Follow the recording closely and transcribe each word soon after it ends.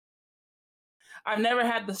I've never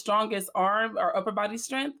had the strongest arm or upper body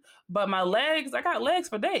strength, but my legs, I got legs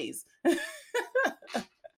for days.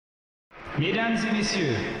 Mesdames et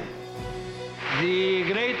messieurs, the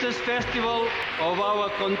greatest festival of our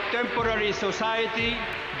contemporary society,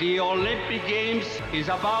 the Olympic Games, is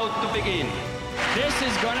about to begin. This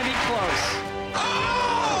is going to be close.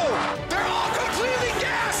 Oh! They're all completely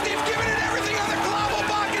gassed! They've given it everything on the global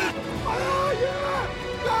bucket! Oh, yeah!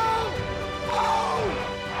 Go! Oh!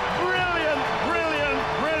 Brilliant, brilliant,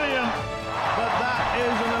 brilliant! But that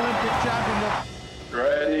is an Olympic championship.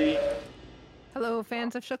 Ready? Hello,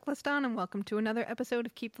 fans of Shuklistan, and welcome to another episode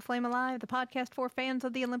of Keep the Flame Alive, the podcast for fans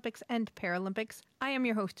of the Olympics and Paralympics. I am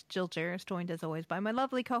your host, Jill Jarris, joined as always by my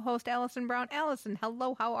lovely co-host, Allison Brown. Allison,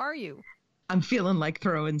 hello, how are you? I'm feeling like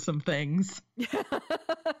throwing some things.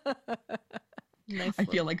 Nice. I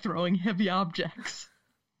feel like throwing heavy objects.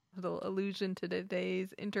 Little allusion to today's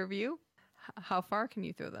interview. How far can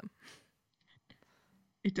you throw them?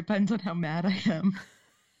 It depends on how mad I am.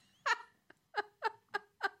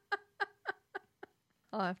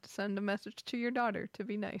 I'll have to send a message to your daughter to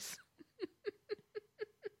be nice.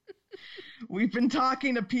 We've been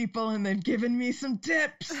talking to people and they've given me some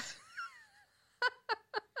tips.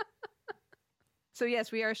 So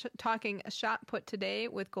yes, we are talking a shot put today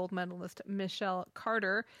with gold medalist Michelle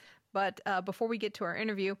Carter. But before we get to our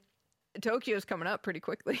interview, Tokyo's coming up pretty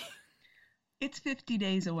quickly. It's 50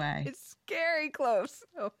 days away. It's scary close.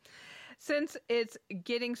 So, since it's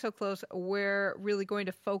getting so close, we're really going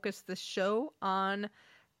to focus the show on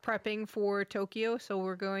prepping for Tokyo. So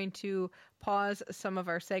we're going to pause some of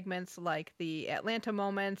our segments like the Atlanta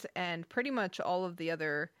moments and pretty much all of the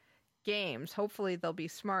other games. Hopefully they'll be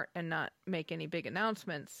smart and not make any big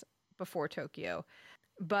announcements before Tokyo.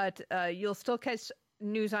 But you'll still catch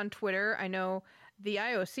news on Twitter. I know the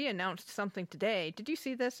IOC announced something today. Did you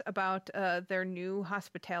see this about their new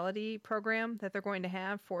hospitality program that they're going to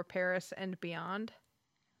have for Paris and beyond?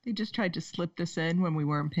 They just tried to slip this in when we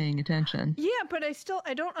weren't paying attention. Yeah, but I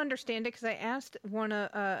don't understand it because I asked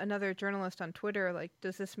another journalist on Twitter, like,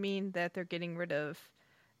 does this mean that they're getting rid of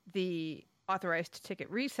the authorized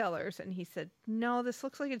ticket resellers? And he said, no, this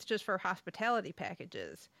looks like it's just for hospitality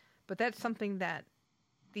packages. But that's something that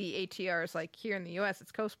the ATRs, like here in the U.S.,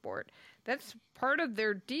 it's CoSport. That's part of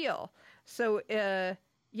their deal. So, the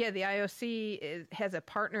IOC has a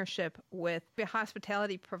partnership with the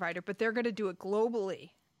hospitality provider, but they're going to do it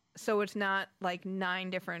globally. So it's not like 9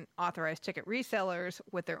 different authorized ticket resellers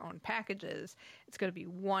with their own packages. It's going to be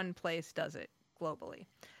one place does it globally.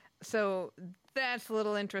 So that's a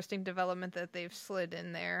little interesting development that they've slid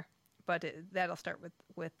in there, but that'll start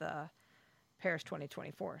with Paris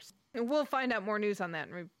 2024. And we'll find out more news on that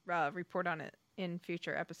and report on it in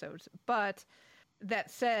future episodes. But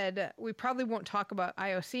that said, we probably won't talk about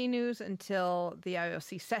IOC news until the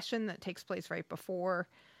IOC session that takes place right before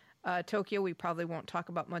Tokyo. We probably won't talk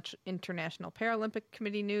about much International Paralympic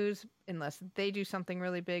Committee news unless they do something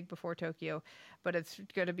really big before Tokyo. But it's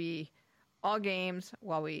going to be all games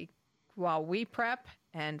while we prep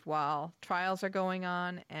and while trials are going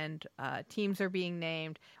on and teams are being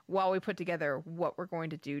named, while we put together what we're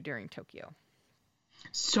going to do during Tokyo.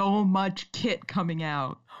 So much kit coming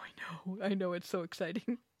out. Oh, I know. It's so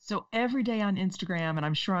exciting. So every day on Instagram, and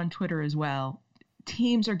I'm sure on Twitter as well,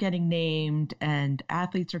 teams are getting named and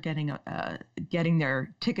athletes are getting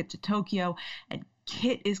their ticket to Tokyo, and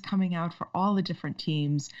kit is coming out for all the different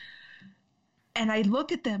teams. And I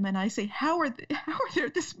look at them and I say, how are there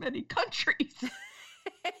this many countries?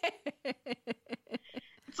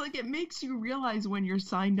 It's like it makes you realize when you're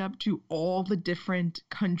signed up to all the different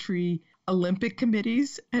country Olympic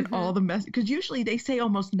committees and all the because usually they say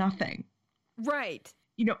almost nothing. Right.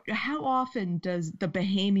 You know, how often does the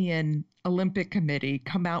Bahamian Olympic Committee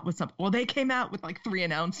come out with something? Well, they came out with like 3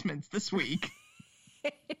 announcements this week.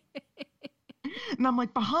 And I'm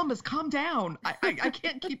like, Bahamas, calm down. I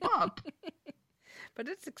can't keep up. But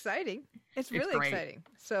it's exciting. It's really great. exciting.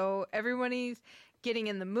 So everybody's getting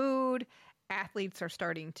in the mood. Athletes are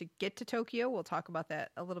starting to get to Tokyo. We'll talk about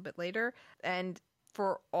that a little bit later. And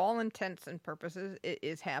for all intents and purposes, it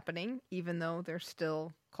is happening, even though there's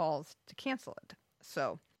still calls to cancel it.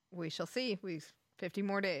 So we shall see. We've 50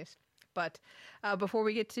 more days. But before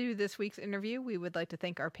we get to this week's interview, we would like to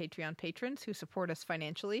thank our Patreon patrons who support us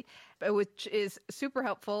financially, which is super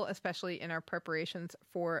helpful, especially in our preparations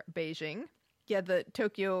for Beijing. Yeah, the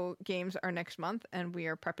Tokyo Games are next month, and we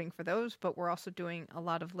are prepping for those, but we're also doing a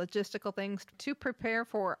lot of logistical things to prepare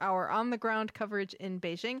for our on-the-ground coverage in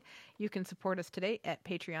Beijing. You can support us today at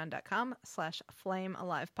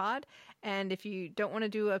patreon.com/flamealivepod. And if you don't want to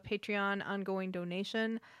do a Patreon ongoing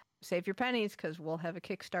donation, save your pennies, because we'll have a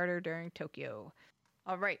Kickstarter during Tokyo.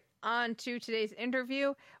 All right. On to today's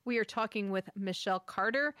interview. We are talking with Michelle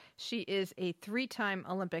Carter. She is a 3-time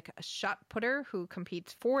Olympic shot putter who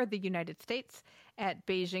competes for the United States. At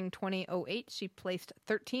Beijing 2008, she placed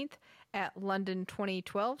 13th. At London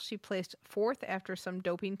 2012, she placed 4th after some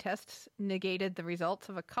doping tests negated the results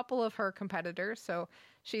of a couple of her competitors. So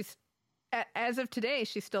she's, as of today,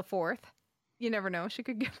 she's still 4th. You never know. She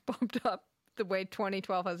could get bumped up the way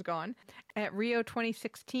 2012 has gone. At Rio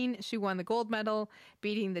 2016, she won the gold medal,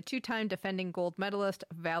 beating the 2-time defending gold medalist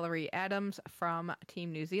Valerie Adams from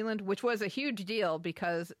Team New Zealand, which was a huge deal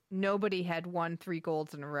because nobody had won 3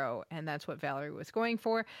 golds in a row, and that's what Valerie was going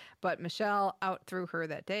for. But Michelle outthrew her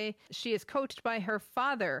that day. She is coached by her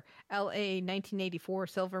father, LA 1984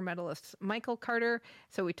 silver medalist Michael Carter.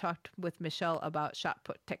 So we talked with Michelle about shot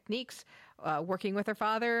put techniques, working with her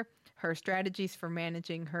father, her strategies for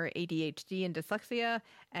managing her ADHD and dyslexia,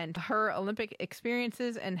 and her Olympic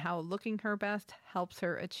experiences and how looking her best helps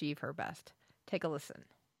her achieve her best. Take a listen.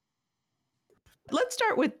 Let's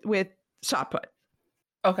start with shot put.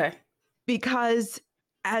 Okay. Because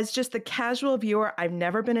as just the casual viewer, I've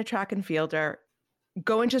never been a track and fielder.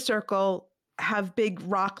 Go into circle, have big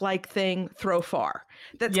rock-like thing, throw far.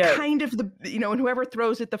 That's kind of the, and whoever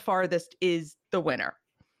throws it the farthest is the winner.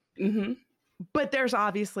 Mm-hmm. But there's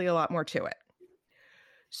obviously a lot more to it.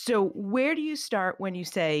 So where do you start when you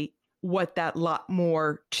say what that lot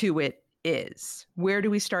more to it is? Where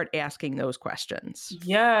do we start asking those questions?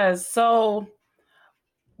 Yes. So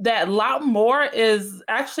that lot more is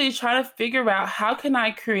actually trying to figure out how can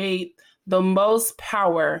I create the most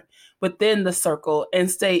power within the circle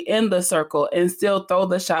and stay in the circle and still throw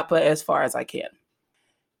the shot put as far as I can.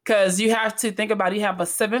 Because you have to think about, you have a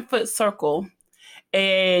 7-foot circle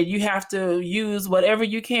and you have to use whatever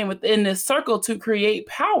you can within this circle to create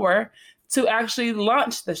power to actually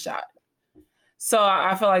launch the shot. So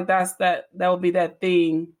I feel like that would be that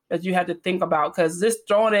thing that you have to think about, because just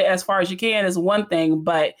throwing it as far as you can is one thing,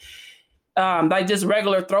 but like just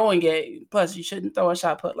regular throwing it, plus you shouldn't throw a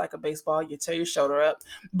shot put like a baseball, you tear your shoulder up.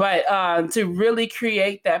 But to really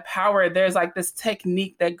create that power, there's like this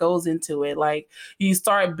technique that goes into it. Like you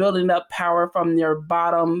start building up power from the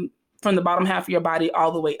bottom half of your body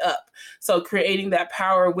all the way up. So creating that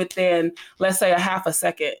power within, let's say, a half a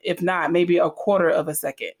second, if not maybe a quarter of a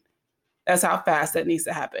second. That's how fast that needs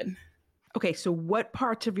to happen. Okay, so what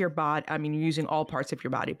parts of your body, I mean, you're using all parts of your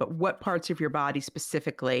body, but what parts of your body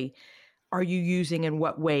specifically are you using in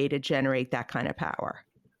what way to generate that kind of power?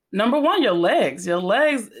 Number one, your legs. Your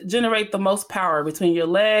legs generate the most power. Between your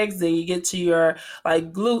legs, then you get to your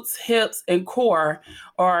like glutes, hips, and core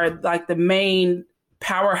are like the main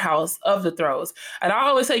powerhouse of the throws. And I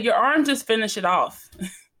always say your arm just finish it off.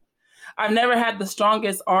 I've never had the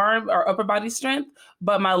strongest arm or upper body strength,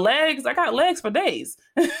 but my legs, I got legs for days.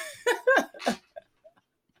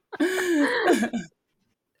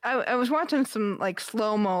 I was watching some like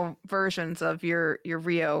slow-mo versions of your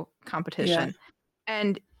Rio competition,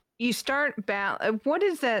 and you start what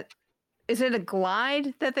is that? Is it a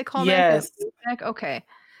glide that they call that? Yes. Okay.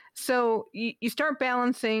 So you start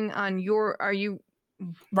balancing on are you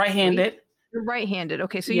right-handed? You're right-handed.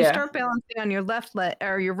 Okay. So you start balancing on your left leg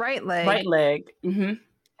or your right leg. Right leg. Mm-hmm.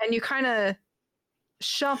 And you kind of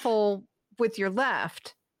shuffle with your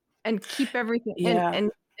left and keep everything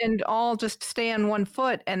and all just stay on one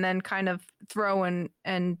foot and then kind of throw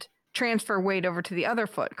and transfer weight over to the other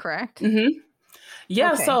foot, correct? Mm-hmm.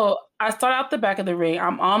 Yeah, okay. So I start out the back of the ring.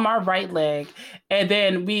 I'm on my right leg, and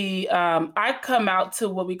then I come out to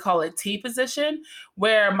what we call a T position,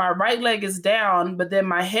 where my right leg is down, but then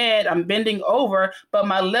my head, I'm bending over, but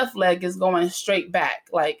my left leg is going straight back,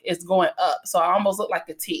 like it's going up. So I almost look like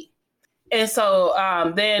a T. And so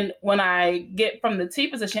then when I get from the T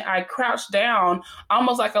position, I crouch down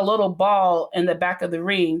almost like a little ball in the back of the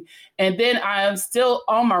ring. And then I am still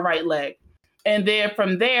on my right leg. And then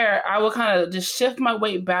from there, I will kind of just shift my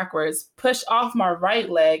weight backwards, push off my right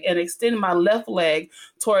leg and extend my left leg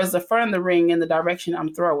towards the front of the ring in the direction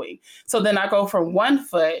I'm throwing. So then I go from 1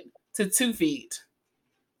 foot to 2 feet.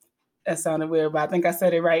 That sounded weird, but I think I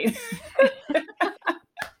said it right.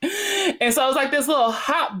 And so it's like this little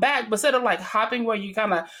hop back, but instead of like hopping where you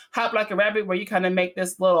kind of hop like a rabbit, where you kind of make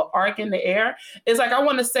this little arc in the air, it's like I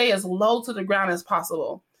want to stay as low to the ground as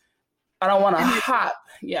possible. I don't want to hop.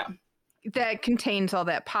 Yeah. That contains all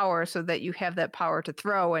that power so that you have that power to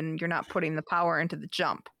throw and you're not putting the power into the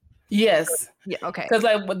jump. Yes. Yeah. Okay. Because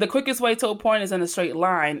like the quickest way to a point is in a straight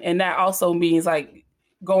line. And that also means like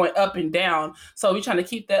going up and down. So we're trying to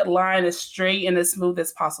keep that line as straight and as smooth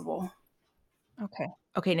as possible. Okay.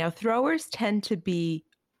 Okay. Now throwers tend to be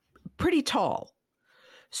pretty tall.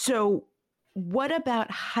 So what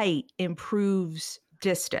about height improves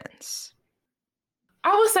distance?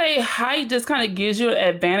 I would say height just kind of gives you an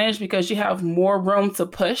advantage because you have more room to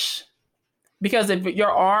push. Because if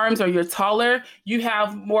your arms or you're taller, you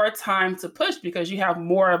have more time to push because you have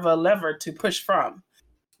more of a lever to push from.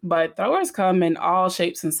 But throwers come in all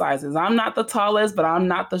shapes and sizes. I'm not the tallest, but I'm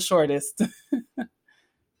not the shortest.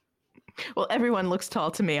 Well, everyone looks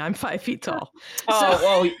tall to me. I'm 5 feet tall.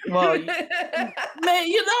 Well, man,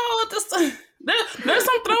 there's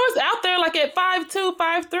some throwers out there like at 5'2",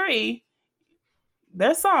 5'3".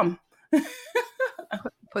 There's some.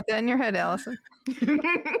 Put that in your head, Allison.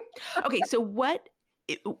 Okay, so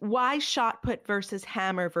why shot put versus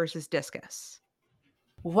hammer versus discus?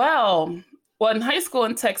 Well, in high school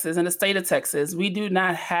in Texas, in the state of Texas, we do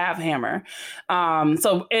not have hammer.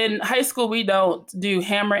 So in high school, we don't do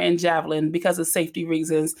hammer and javelin because of safety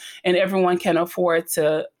reasons, and everyone can afford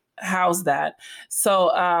to house that.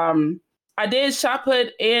 So I did shot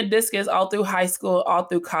put and discus all through high school, all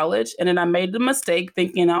through college, and then I made the mistake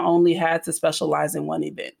thinking I only had to specialize in one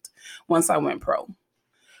event once I went pro.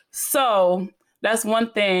 So that's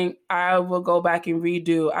one thing I will go back and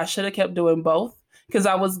redo. I should have kept doing both because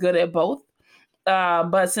I was good at both.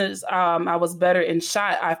 But since I was better in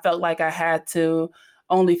shot, I felt like I had to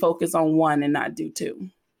only focus on one and not do two.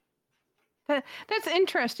 That's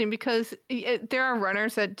interesting because there are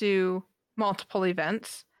runners that do multiple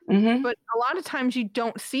events, but a lot of times you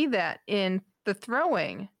don't see that in the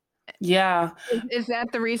throwing. Yeah. Is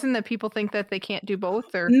that the reason that people think that they can't do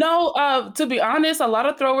both? Or no, to be honest, a lot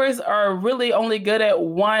of throwers are really only good at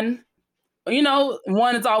one.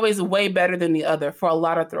 One is always way better than the other for a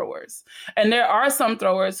lot of throwers. And there are some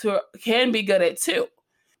throwers who can be good at two.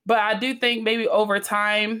 But I do think maybe over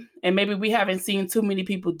time, and maybe we haven't seen too many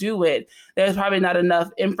people do it, there's probably not enough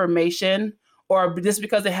information, or just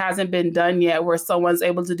because it hasn't been done yet where someone's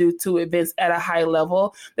able to do two events at a high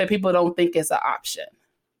level that people don't think is an option.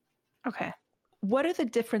 Okay. What are the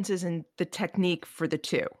differences in the technique for the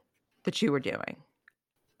two that you were doing?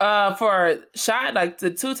 For shot, like the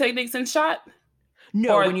two techniques in shot?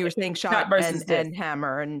 No, when you were saying shot versus and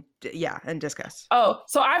hammer and discus. Oh,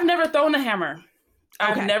 so I've never thrown a hammer.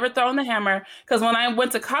 Okay. I've never thrown the hammer because when I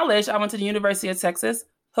went to college, I went to the University of Texas,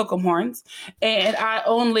 Hook 'em Horns, and I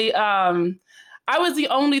was the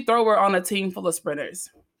only thrower on a team full of sprinters.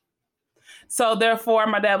 So therefore,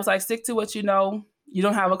 my dad was like, stick to what you know. You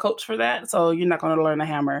don't have a coach for that, so you're not going to learn a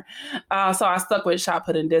hammer. So I stuck with shot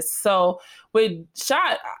put and disc. So with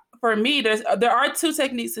shot, for me, there are two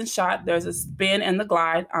techniques in shot. There's a spin and the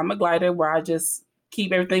glide. I'm a glider where I just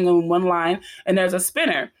keep everything in one line, and there's a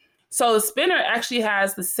spinner. So the spinner actually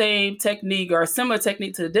has the same technique or a similar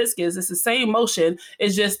technique to the discus. It's the same motion.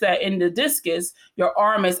 It's just that in the discus, your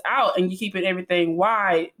arm is out and you keeping everything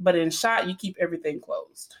wide, but in shot, you keep everything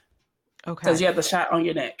closed. Okay. Because you have the shot on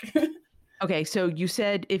your neck. Okay, so you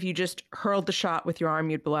said if you just hurled the shot with your arm,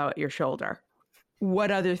 you'd blow out your shoulder. What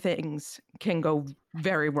other things can go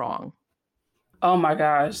very wrong? Oh my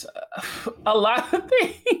gosh, a lot of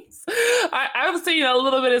things. I've seen a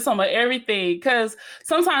little bit of some of everything because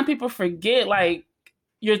sometimes people forget, like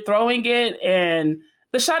you're throwing it and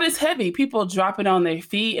the shot is heavy. People drop it on their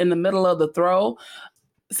feet in the middle of the throw.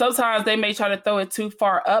 Sometimes they may try to throw it too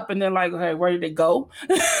far up and then like, okay, where did it go?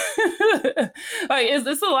 Like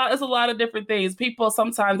it's a lot of different things. People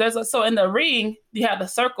sometimes so in the ring, you have the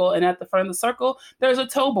circle and at the front of the circle, there's a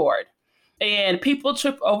toe board. And people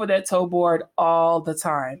trip over that toe board all the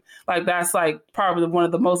time. Like that's like probably one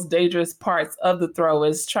of the most dangerous parts of the throw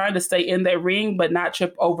is trying to stay in that ring, but not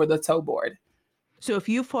trip over the toe board. So if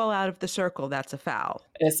you fall out of the circle, that's a foul.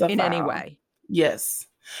 It's a in foul. Any way. Yes.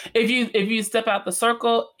 If you step out the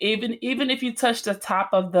circle, even if you touch the top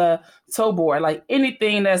of the toe board, like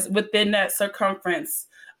anything that's within that circumference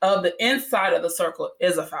of the inside of the circle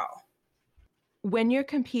is a foul. When you're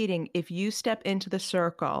competing, if you step into the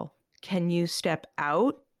circle, can you step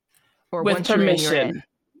out? Or with once permission? You're in?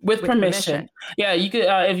 With permission. Yeah, you could.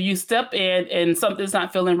 If you step in and something's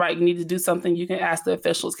not feeling right, you need to do something. You can ask the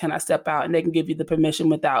officials, "Can I step out?" And they can give you the permission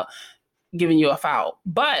without giving you a foul.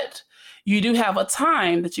 But you do have a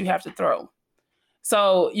time that you have to throw.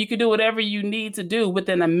 So you can do whatever you need to do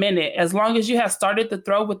within a minute. As long as you have started the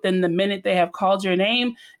throw within the minute they have called your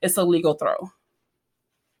name, it's a legal throw.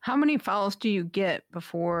 How many fouls do you get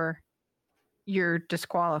before you're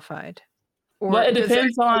disqualified? Or well, it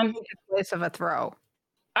depends on the place of a throw.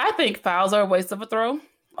 I think fouls are a waste of a throw.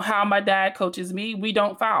 How my dad coaches me, we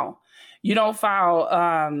don't foul. You don't foul.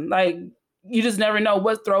 Like you just never know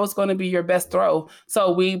what throw is going to be your best throw.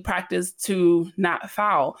 So we practice to not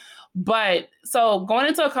foul. But so going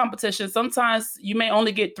into a competition, sometimes you may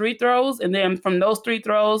only get 3 throws. And then from those 3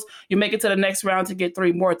 throws, you make it to the next round to get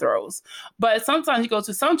 3 more throws. But sometimes you go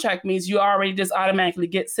to some track meets, you already just automatically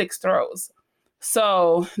get 6 throws.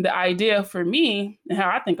 So the idea for me and how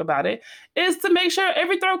I think about it is to make sure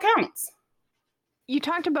every throw counts. You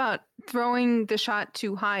talked about throwing the shot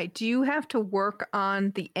too high. Do you have to work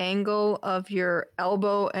on the angle of your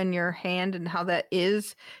elbow and your hand and how that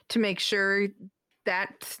is to make sure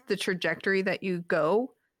that's the trajectory that you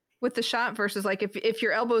go with the shot versus like if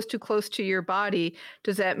your elbow is too close to your body,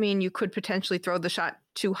 does that mean you could potentially throw the shot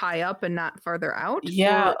too high up and not farther out?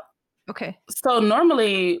 Yeah. Okay. So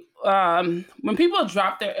normally when people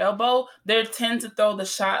drop their elbow, they tend to throw the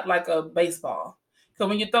shot like a baseball. So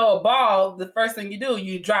when you throw a ball, the first thing you do,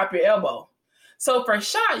 you drop your elbow. So for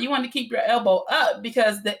shot, you want to keep your elbow up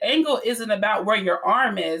because the angle isn't about where your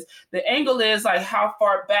arm is. The angle is like how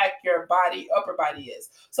far back your upper body is.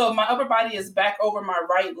 So my upper body is back over my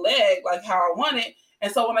right leg, like how I want it.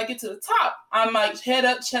 And so when I get to the top, I'm like head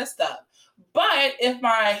up, chest up. But if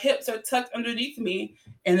my hips are tucked underneath me,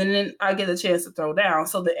 and then I get a chance to throw down.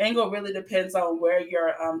 So the angle really depends on where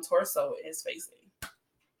your torso is facing.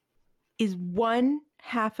 Is one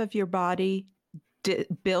half of your body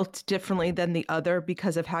built differently than the other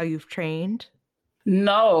because of how you've trained?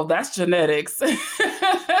 No, that's genetics. I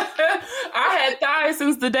had thighs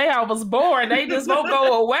since the day I was born. They just won't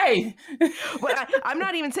go away. Well, I'm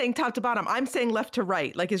not even saying top to bottom. I'm saying left to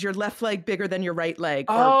right. Like, is your left leg bigger than your right leg?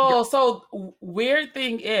 So weird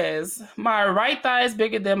thing is my right thigh is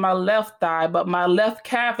bigger than my left thigh, but my left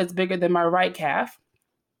calf is bigger than my right calf.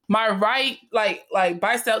 My right, like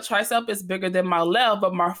bicep, tricep is bigger than my left,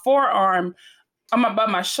 but my forearm, by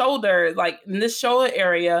my shoulder, like in this shoulder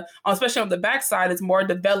area, especially on the back side, is more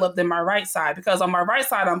developed than my right side because on my right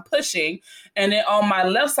side, I'm pushing, and then on my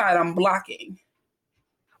left side, I'm blocking.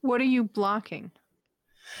 What are you blocking?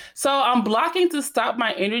 So I'm blocking to stop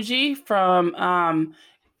my energy from,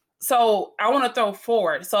 so I want to throw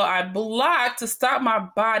forward. So I block to stop my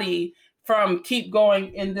body from keep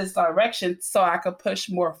going in this direction so I could push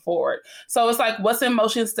more forward. So it's like what's in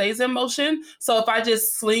motion stays in motion. So if I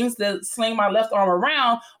just sling my left arm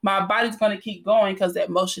around, my body's going to keep going because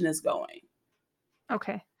that motion is going.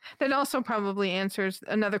 Okay. That also probably answers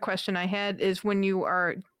another question I had is when you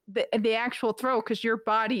are the actual throw, because your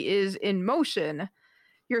body is in motion,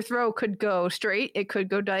 your throw could go straight, it could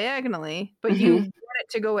go diagonally, but you want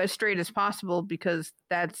it to go as straight as possible because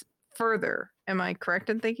that's further. Am I correct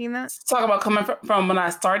in thinking that? Talk about coming from when I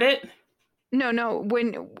started? No.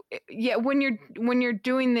 When you're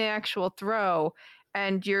doing the actual throw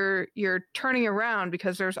and you're turning around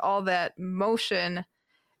because there's all that motion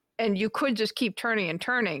and you could just keep turning and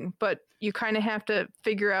turning, but you kind of have to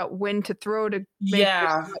figure out when to throw to make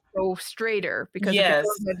it go straighter because if it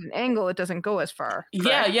goes at an angle, it doesn't go as far.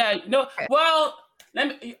 Correct? Yeah. No, okay. Well,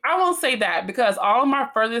 I won't say that because all of my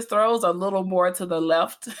furthest throws are a little more to the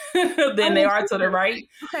left than they are to the right.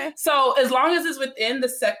 Okay. So as long as it's within the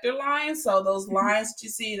sector line, so those lines that you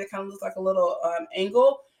see that kind of looks like a little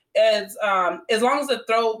angle, as long as the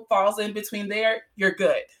throw falls in between there, you're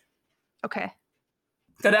good. Okay.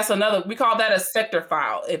 So that's we call that a sector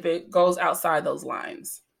foul if it goes outside those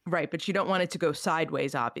lines. Right, but you don't want it to go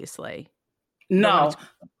sideways, obviously. No.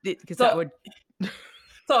 Because that would...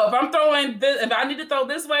 So if I'm throwing this, if I need to throw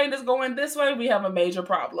this way and it's going this way, we have a major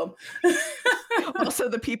problem. Also,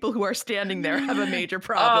 the people who are standing there have a major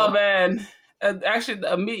problem. Oh, man. Actually,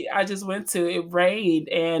 the meet I just went to, it rained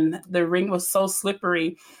and the ring was so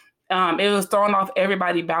slippery. It was throwing off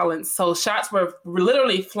everybody's balance. So shots were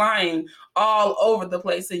literally flying all over the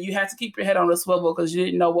place. And you had to keep your head on a swivel because you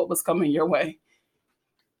didn't know what was coming your way.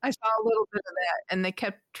 I saw a little bit of that, and they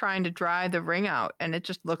kept trying to dry the ring out, and it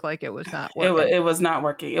just looked like it was not working. It was not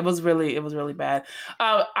working. It was really bad.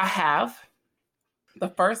 The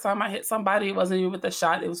first time I hit somebody, it wasn't even with the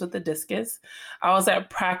shot. It was with the discus. I was at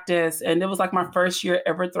practice, and it was like my first year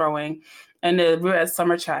ever throwing. And we were at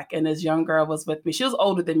summer track, and this young girl was with me. She was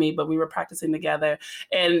older than me, but we were practicing together.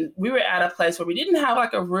 And we were at a place where we didn't have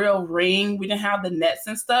like a real ring. We didn't have the nets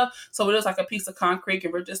and stuff. So it was like a piece of concrete,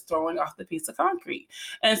 and we're just throwing off the piece of concrete.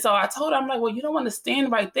 And so I told her, I'm like, well, you don't want to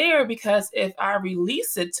stand right there because if I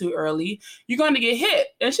release it too early, you're going to get hit.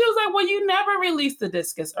 And she was like, well, you never release the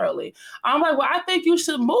discus early. I'm like, well, I think you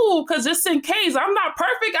should move because just in case, I'm not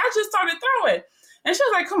perfect. I just started throwing. And she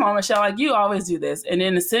was like, come on, Michelle, like you always do this. And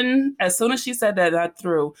then as soon as she said that, I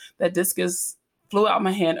threw, that discus flew out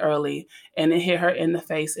my hand early and it hit her in the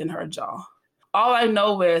face, in her jaw. All I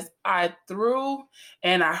know is I threw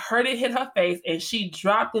and I heard it hit her face and she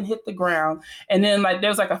dropped and hit the ground. And then like there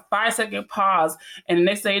was like a 5-second pause. And the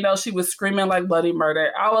next thing you know, she was screaming like bloody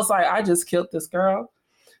murder. I was like, I just killed this girl.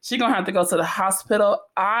 She's going to have to go to the hospital.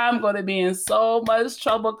 I'm going to be in so much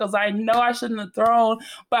trouble because I know I shouldn't have thrown.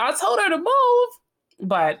 But I told her to move.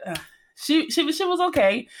 But she was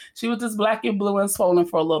okay. She was just black and blue and swollen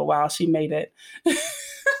for a little while. She made it.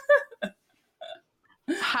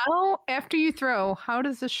 How, after you throw, how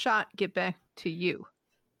does the shot get back to you?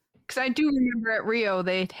 Because I do remember at Rio,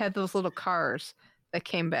 they had those little cars that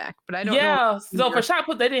came back, but I don't know. Yeah, so for shot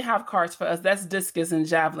put, they didn't have cars for us. That's discus and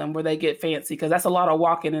javelin where they get fancy because that's a lot of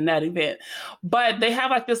walking in that event. But they have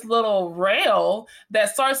like this little rail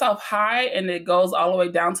that starts off high and it goes all the way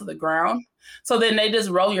down to the ground. So then they just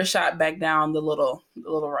roll your shot back down the little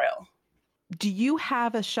rail. Do you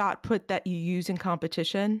have a shot put that you use in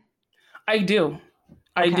competition? I do.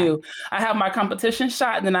 I do. I have my competition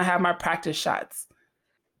shot and then I have my practice shots.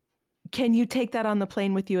 Can you take that on the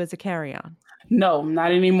plane with you as a carry-on? No,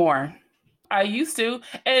 not anymore. I used to.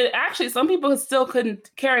 And actually, some people still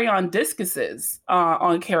couldn't carry on discuses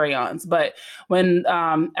on carry-ons. But when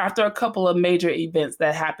after a couple of major events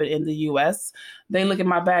that happened in the U.S., they look at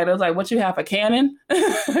my bag. They was like, "What you have, a cannon?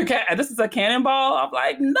 Okay, this is a cannonball." I'm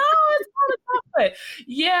like, "No, it's not a chocolate."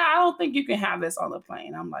 Yeah, I don't think you can have this on the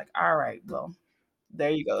plane. I'm like, "All right, well,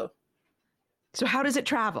 there you go." So how does it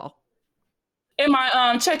travel? In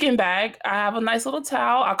my check-in bag, I have a nice little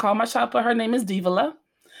towel. I call my shot put. Her name is Divala.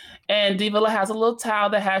 And Divala has a little towel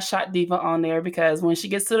that has Shot Diva on there because when she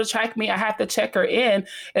gets to the track meet, I have to check her in.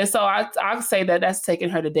 And so I'll say that that's taking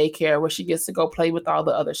her to daycare where she gets to go play with all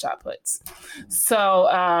the other shot puts. So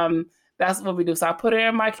that's what we do. So I put her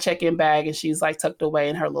in my check-in bag and she's like tucked away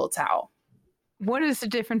in her little towel. What is the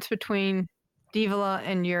difference between Divala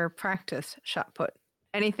and your practice shot put?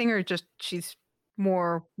 Anything, or just she's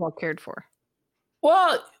more well cared for?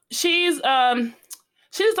 Well, she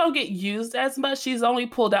just don't get used as much. She's only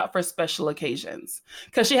pulled out for special occasions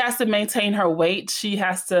because she has to maintain her weight. She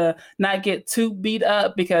has to not get too beat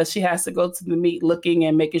up because she has to go to the meet looking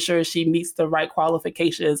and making sure she meets the right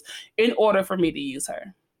qualifications in order for me to use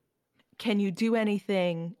her. Can you do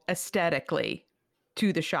anything aesthetically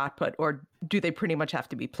to the shot put, or do they pretty much have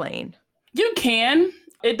to be plain? You can.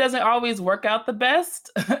 It doesn't always work out the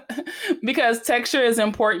best because texture is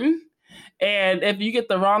important. And if you get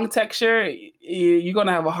the wrong texture, you're going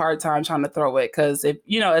to have a hard time trying to throw it because if,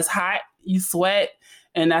 it's hot, you sweat,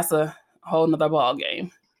 and that's a whole nother ball game.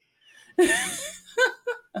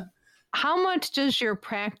 How much does your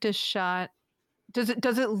practice shot, does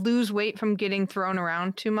it lose weight from getting thrown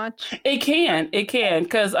around too much? It can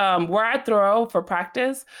because where I throw for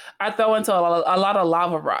practice, I throw into a lot of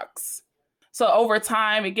lava rocks. So over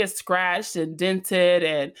time, it gets scratched and dented.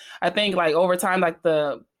 And I think like over time, like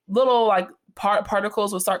the little like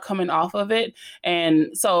particles will start coming off of it. And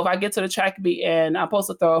so if I get to the track meet and I'm supposed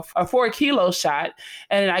to throw a 4-kilo shot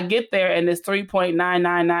and I get there and it's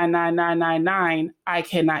 3.9999999, I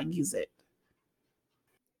cannot use it.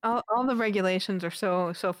 All the regulations are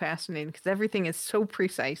so fascinating because everything is so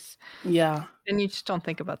precise. Yeah. And you just don't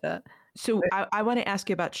think about that. So I want to ask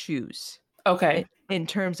you about shoes. Okay. In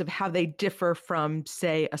terms of how they differ from,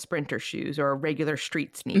 say, a sprinter shoes or a regular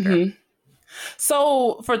street sneaker. Mm-hmm.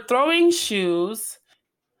 So for throwing shoes,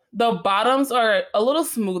 the bottoms are a little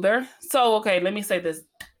smoother. So, okay, let me say this.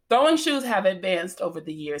 Throwing shoes have advanced over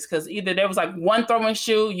the years because either there was like one throwing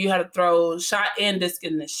shoe, you had to throw shot and disc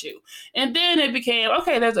in the shoe. And then it became,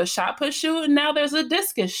 okay, there's a shot put shoe and now there's a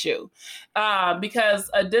discus shoe.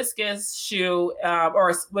 Because a discus shoe,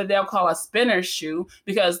 or what they'll call a spinner shoe,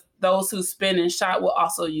 because those who spin and shot will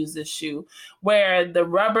also use this shoe, where the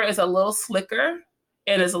rubber is a little slicker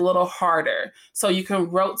and it's a little harder. So you can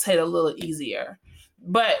rotate a little easier.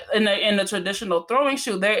 But in the traditional throwing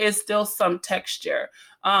shoe, there is still some texture,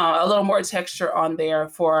 a little more texture on there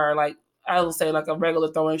for like, I will say like a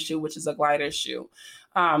regular throwing shoe, which is a glider shoe.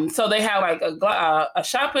 So they have like a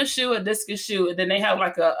shot put shoe, a discus shoe, and then they have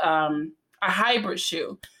like a hybrid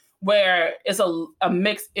shoe where it's a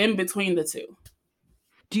mix in between the two.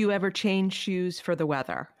 Do you ever change shoes for the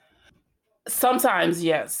weather? Sometimes,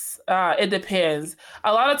 yes. It depends.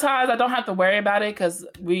 A lot of times I don't have to worry about it because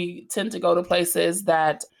we tend to go to places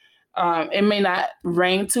that it may not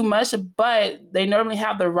rain too much, but they normally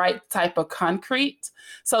have the right type of concrete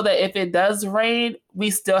so that if it does rain, we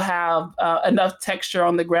still have enough texture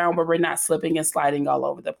on the ground where we're not slipping and sliding all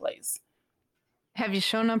over the place. Have you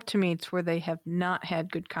shown up to meets where they have not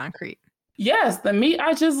had good concrete? Yes, the meet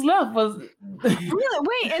I just left was Really?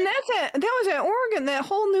 Wait, and that was at Oregon, that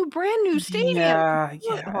whole new, brand new stadium. yeah.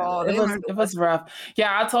 Oh, It was rough.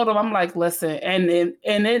 Yeah, I told him, I'm like, listen, and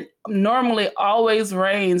it normally always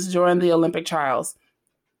rains during the Olympic trials.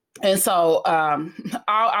 And so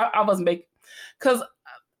I was making, because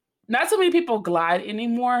not so many people glide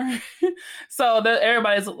anymore. So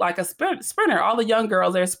everybody's like a sprinter. All the young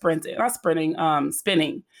girls, they're sprinting, not sprinting,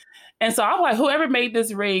 spinning. And so I'm like, whoever made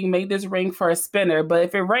this ring for a spinner. But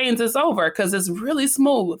if it rains, it's over because it's really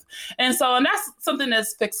smooth. And that's something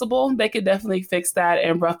that's fixable. They could definitely fix that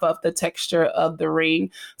and rough up the texture of the ring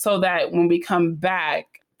so that when we come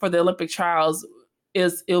back for the Olympic trials,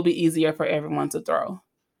 it'll be easier for everyone to throw.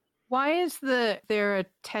 Why is there a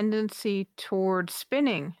tendency towards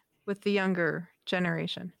spinning with the younger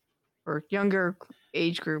generation or younger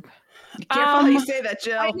age group? Careful how you say that,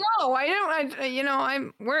 Jill. I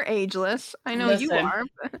know. We're ageless. I know you are.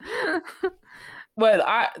 But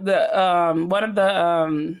one of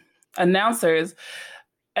the announcers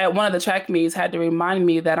at one of the track meets had to remind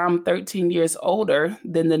me that I'm 13 years older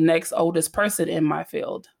than the next oldest person in my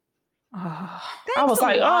field. Oh, I was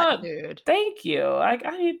like, dude. Thank you. I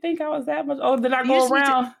didn't think I was that much older. Did I go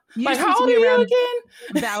around? Like, how old are you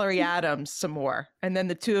again? Valerie Adams some more. And then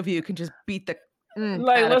the two of you can just beat the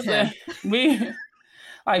out of him.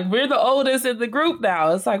 we're the oldest in the group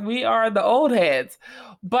now. It's like we are the old heads.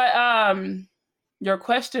 But your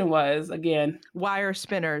question was, again, why are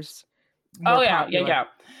spinners more popular?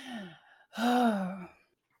 Yeah.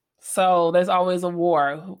 So there's always a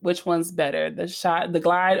war. Which one's better, the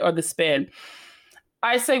glide or the spin?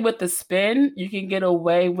 I say with the spin, you can get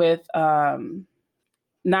away with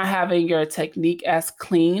not having your technique as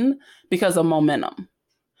clean because of momentum.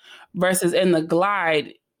 Versus in the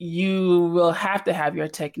glide, you will have to have your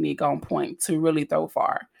technique on point to really throw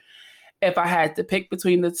far. If I had to pick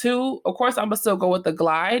between the two, of course, I'm going to still go with the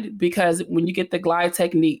glide because when you get the glide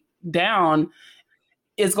technique down,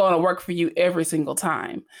 it's going to work for you every single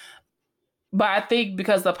time. But I think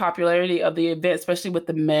because the popularity of the event, especially with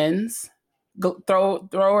the men's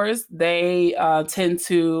throwers, they tend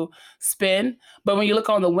to spin. But when you look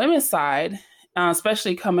on the women's side,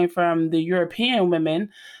 especially coming from the European women,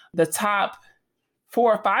 the top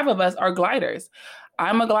 4 or 5 of us are gliders.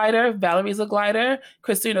 I'm a glider. Valerie's a glider.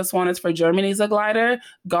 Christina Swan is for Germany's a glider.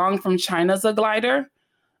 Gong from China's a glider.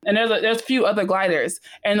 And there's a few other gliders.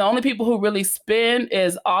 And the only people who really spin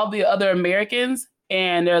is all the other Americans.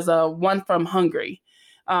 And there's one from Hungary.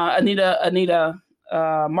 Anita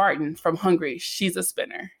Martin from Hungary. She's a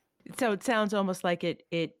spinner. So it sounds almost like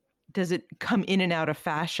it does it come in and out of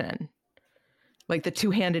fashion? Like the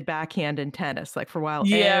two-handed backhand in tennis. Like for a while,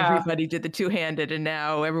 everybody did the two-handed, and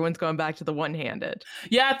now everyone's going back to the one-handed.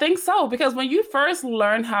 Yeah, I think so. Because when you first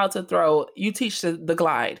learn how to throw, you teach the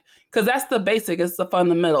glide. Because that's the basic. It's the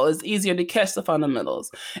fundamental. It's easier to catch the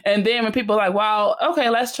fundamentals. And then when people are like, well, okay,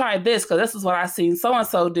 let's try this because this is what I've seen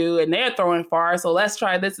so-and-so do, and they're throwing far. So let's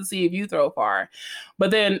try this to see if you throw far.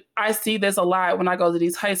 But then I see this a lot when I go to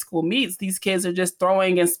these high school meets. These kids are just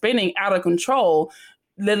throwing and spinning out of control.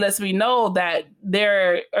 That lets me know that they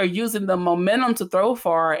are using the momentum to throw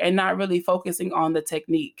far and not really focusing on the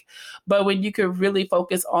technique. But when you could really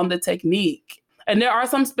focus on the technique, and there are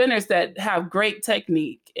some spinners that have great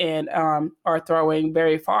technique and are throwing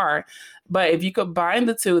very far. But if you combine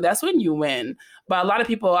the two, that's when you win. But a lot of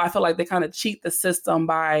people, I feel like they kind of cheat the system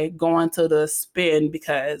by going to the spin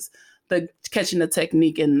because catching the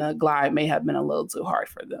technique in the glide may have been a little too hard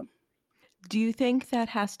for them. Do you think that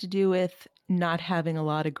has to do with not having a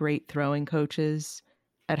lot of great throwing coaches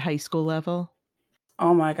at high school level?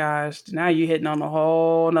 Oh my gosh. Now you're hitting on a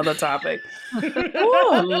whole nother topic.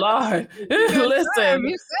 Oh, Lord. Listen.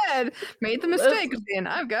 You said, made the mistake, and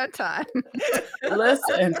I've got time.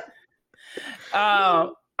 Listen.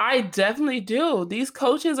 I definitely do. These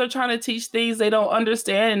coaches are trying to teach things they don't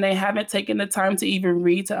understand, and they haven't taken the time to even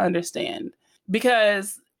read to understand.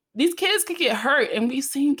 Because these kids could get hurt, and we've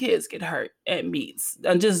seen kids get hurt at meets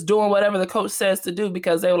and just doing whatever the coach says to do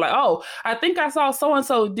because they were like, oh, I think I saw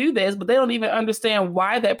so-and-so do this, but they don't even understand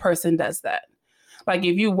why that person does that. Like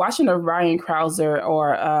if you're watching a Ryan Krauser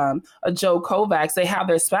or a Joe Kovacs, they have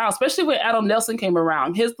their style, especially when Adam Nelson came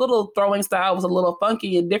around. His little throwing style was a little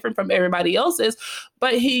funky and different from everybody else's,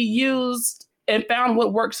 but he used and found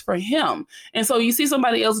what works for him. And so you see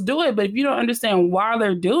somebody else do it, but if you don't understand why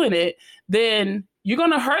they're doing it, then you're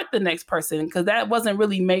going to hurt the next person because that wasn't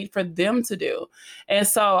really made for them to do. And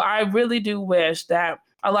so I really do wish that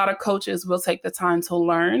a lot of coaches will take the time to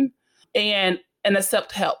learn and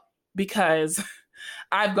accept help, because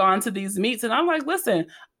I've gone to these meets and I'm like, listen,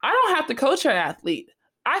 I don't have to coach your athlete.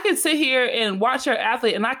 I can sit here and watch your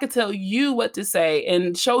athlete and I can tell you what to say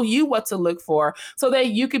and show you what to look for so that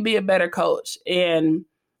you can be a better coach. And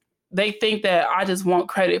they think that I just want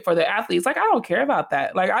credit for the athletes. Like, I don't care about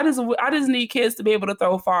that. Like, I just need kids to be able to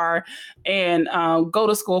throw far and go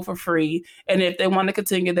to school for free. And if they want to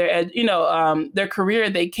continue their career,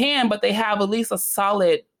 they can, but they have at least a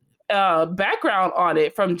solid background on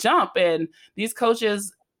it from jump. And these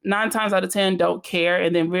coaches, 9 times out of 10 don't care.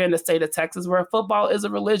 And then we're in the state of Texas where football is a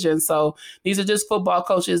religion. So these are just football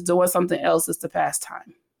coaches doing something else just to pass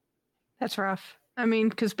time. That's rough. I mean,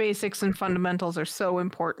 because basics and fundamentals are so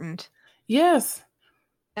important. Yes.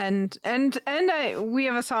 And we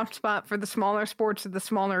have a soft spot for the smaller sports or the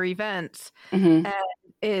smaller events. Mm-hmm.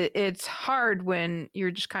 And it's hard when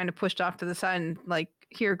you're just kind of pushed off to the side and like,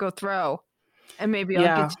 here, go throw. And maybe I'll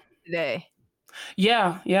get to you today.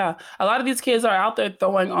 Yeah. A lot of these kids are out there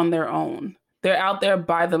throwing on their own. They're out there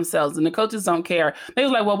by themselves and the coaches don't care. They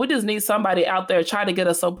was like, well, we just need somebody out there trying to get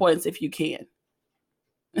us some points if you can.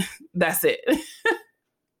 That's it.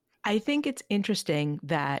 I think it's interesting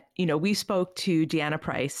that, we spoke to Deanna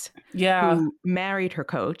Price, who married her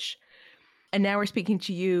coach. And now we're speaking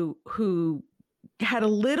to you who had a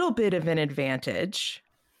little bit of an advantage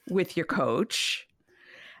with your coach.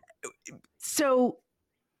 So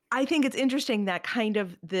I think it's interesting that kind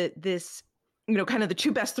of the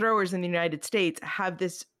two best throwers in the United States have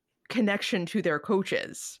this connection to their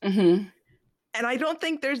coaches. Mm-hmm. And I don't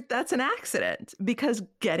think that's an accident because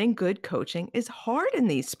getting good coaching is hard in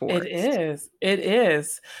these sports. It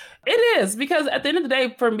is because at the end of the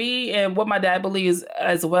day, for me and what my dad believes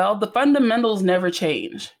as well, the fundamentals never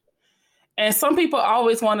change. And some people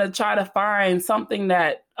always want to try to find something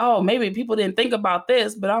that, maybe people didn't think about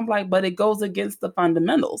this, but I'm like, but it goes against the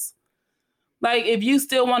fundamentals. Like if you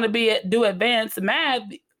still want to do advanced math,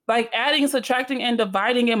 like adding, subtracting, and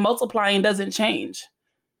dividing and multiplying doesn't change.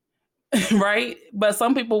 Right? But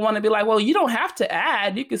some people want to be like, well, you don't have to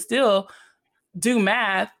add. You can still do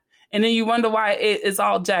math. And then you wonder why it's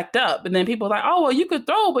all jacked up. And then people are like, oh, well, you could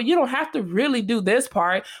throw, but you don't have to really do this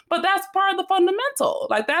part. But that's part of the fundamental.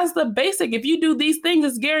 Like that's the basic. If you do these things,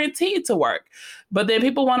 it's guaranteed to work. But then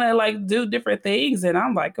people want to like do different things. And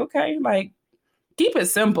I'm like, okay, like keep it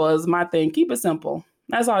simple is my thing. Keep it simple.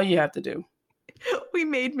 That's all you have to do. We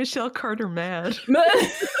made Michelle Carter mad.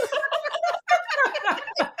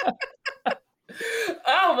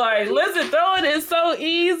 Oh my, listen, throwing is so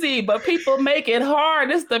easy, but people make it hard.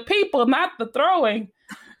 It's the people, not the throwing.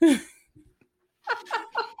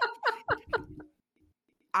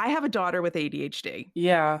 I have a daughter with ADHD.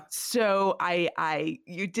 Yeah. So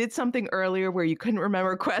you did something earlier where you couldn't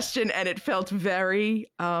remember a question and it felt very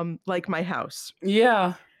like my house.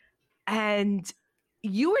 Yeah. And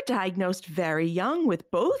you were diagnosed very young with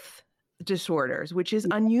both disorders, which is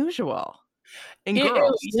unusual in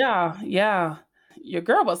girls. Yeah. Your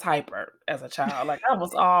girl was hyper as a child. Like I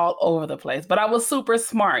was all over the place, but I was super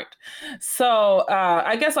smart. So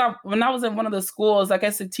I guess when I was in one of the schools, I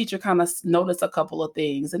guess the teacher kind of noticed a couple of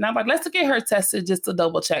things. And I'm like, let's get her tested just to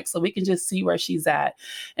double check so we can just see where she's at.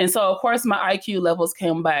 And so, of course, my IQ levels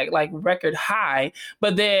came back like record high.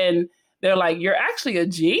 But then they're like, you're actually a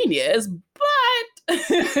genius. But,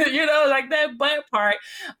 like that but part.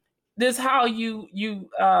 This how you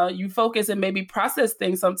focus and maybe process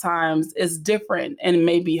things sometimes is different and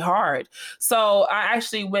may be hard. So I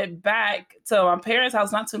actually went back to my parents'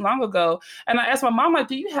 house not too long ago and I asked my mom, like,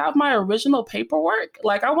 do you have my original paperwork?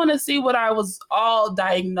 Like, I want to see what I was all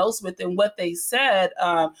diagnosed with and what they said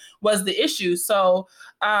was the issue. So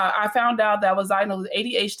I found out that I was diagnosed with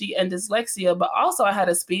ADHD and dyslexia, but also I had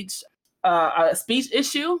a speech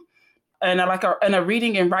issue. And a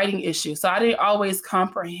reading and writing issue. So I didn't always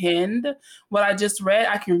comprehend what I just read.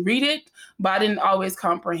 I can read it, but I didn't always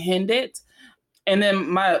comprehend it. And then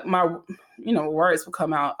my words would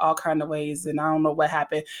come out all kind of ways and I don't know what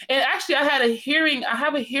happened. And actually I have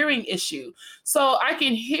a hearing issue. So I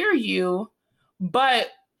can hear you, but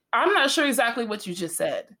I'm not sure exactly what you just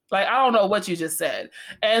said. Like, I don't know what you just said.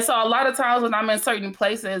 And so a lot of times when I'm in certain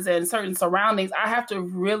places and certain surroundings, I have to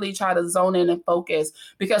really try to zone in and focus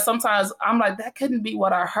because sometimes I'm like, that couldn't be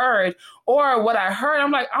what I heard. Or what I heard,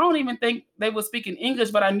 I'm like, I don't even think they were speaking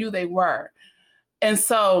English, but I knew they were. And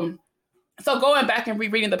so going back and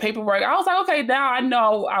rereading the paperwork, I was like, okay, now I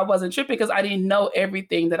know I wasn't tripping because I didn't know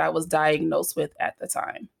everything that I was diagnosed with at the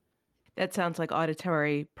time. That sounds like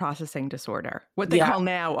auditory processing disorder. What they call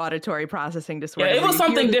now auditory processing disorder. Yeah, it was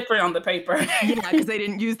something different on the paper. Yeah, because they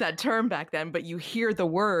didn't use that term back then, but you hear the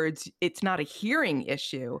words. It's not a hearing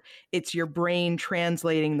issue. It's your brain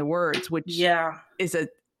translating the words, which is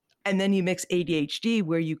and then you mix ADHD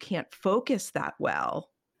where you can't focus that well.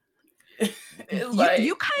 It's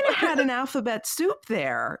You kind of had an alphabet soup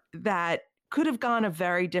there that could have gone a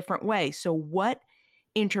very different way. So what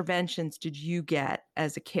interventions did you get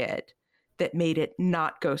as a kid that made it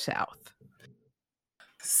not go south?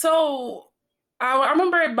 So I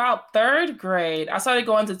remember about third grade, I started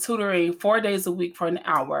going to tutoring 4 days a week for an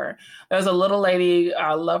hour. There's a little lady,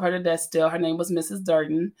 I love her to death still. Her name was Mrs.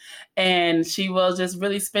 Durden. And she will just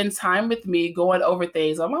really spend time with me going over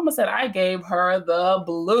things. My mama said I gave her the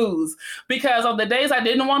blues because on the days I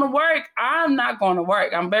didn't want to work, I'm not going to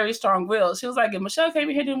work. I'm very strong-willed. She was like, if Michelle came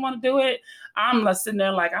here didn't want to do it, I'm like sitting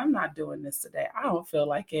there like, I'm not doing this today. I don't feel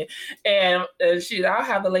like it. And I'll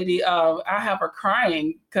have the lady, I'll have her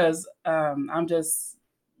crying because I'm just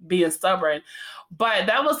being stubborn. But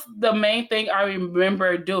that was the main thing I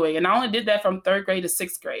remember doing. And I only did that from third grade to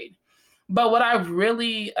sixth grade. But what I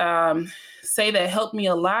really say that helped me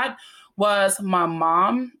a lot was my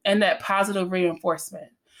mom and that positive reinforcement.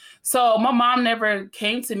 So my mom never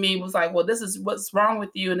came to me, was like, well, this is what's wrong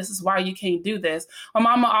with you. And this is why you can't do this. My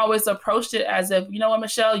mama always approached it as if, you know what,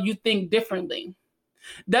 Michelle, you think differently.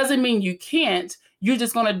 Doesn't mean you can't. You're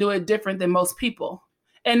just going to do it different than most people.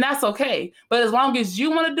 And that's okay. But as long as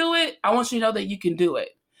you want to do it, I want you to know that you can do it.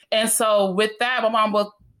 And so with that, my mom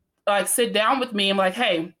will like sit down with me and be like,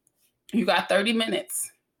 hey, you got 30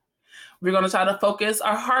 minutes. We're going to try to focus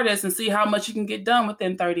our hardest and see how much you can get done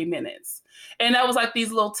within 30 minutes. And that was like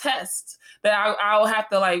these little tests that I'll have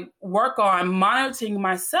to like work on monitoring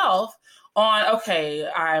myself on, okay,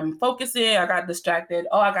 I'm focusing, I got distracted.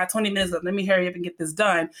 Oh, I got 20 minutes left. Let me hurry up and get this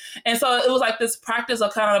done. And so it was like this practice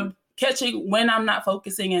of kind of catching when I'm not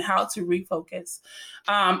focusing and how to refocus.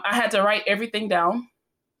 I had to write everything down.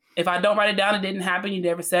 If I don't write it down, it didn't happen. You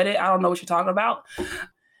never said it. I don't know what you're talking about.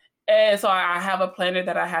 And so I have a planner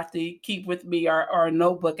that I have to keep with me or a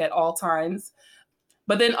notebook at all times.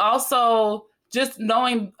 But then also just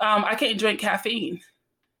knowing I can't drink caffeine.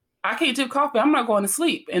 I can't do coffee. I'm not going to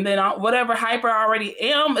sleep. And then whatever hyper I already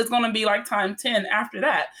am is going to be like times 10 after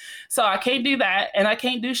that. So I can't do that. And I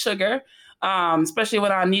can't do sugar, especially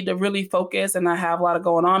when I need to really focus and I have a lot of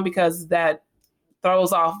going on, because that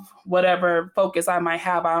throws off whatever focus I might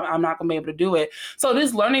have. I'm not going to be able to do it. So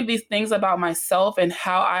just learning these things about myself and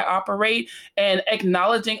how I operate and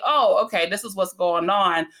acknowledging, oh, okay, this is what's going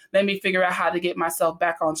on. Let me figure out how to get myself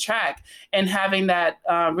back on track. And having that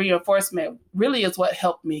reinforcement really is what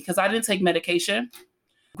helped me, because I didn't take medication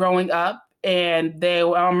growing up. And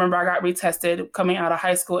I remember I got retested coming out of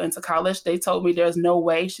high school into college. They told me there's no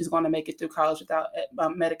way she's going to make it through college without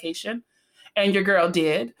medication. And your girl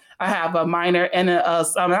did. I have a minor and I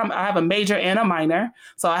have a major and a minor.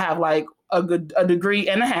 So I have like a degree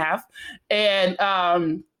and a half. And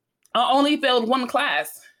I only failed one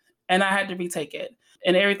class and I had to retake it.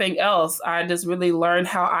 And everything else, I just really learned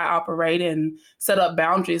how I operate and set up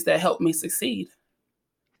boundaries that help me succeed.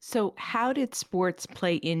 So how did sports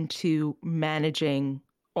play into managing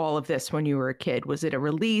all of this when you were a kid? Was it a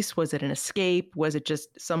release? Was it an escape? Was it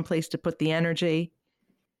just someplace to put the energy?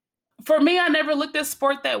 For me, I never looked at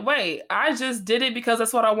sport that way. I just did it because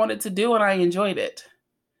that's what I wanted to do and I enjoyed it.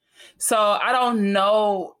 So I don't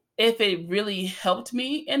know if it really helped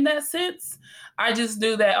me in that sense. I just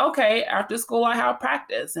knew that, okay, after school I have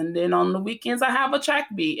practice, and then on the weekends I have a track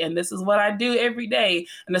meet, and this is what I do every day,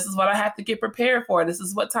 and this is what I have to get prepared for. This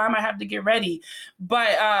is what time I have to get ready.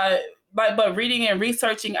 But reading and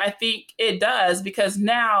researching, I think it does, because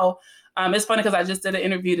now it's funny because I just did an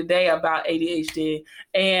interview today about ADHD,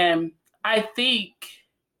 and I think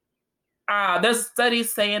there's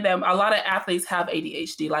studies saying that a lot of athletes have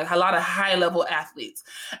ADHD, like a lot of high-level athletes.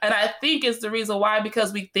 And I think it's the reason why,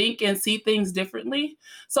 because we think and see things differently.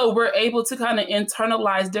 So we're able to kind of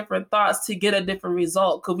internalize different thoughts to get a different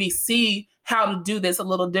result, because we see how to do this a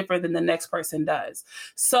little different than the next person does.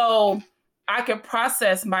 So I can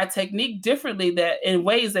process my technique differently, that in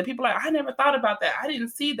ways that people are like, I never thought about that. I didn't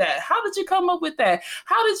see that. How did you come up with that?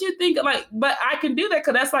 How did you think but I can do that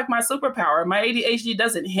because that's like my superpower. My ADHD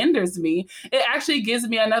doesn't hinders me. It actually gives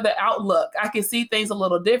me another outlook. I can see things a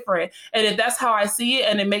little different. And if that's how I see it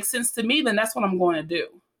and it makes sense to me, then that's what I'm going to do.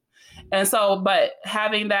 And so, but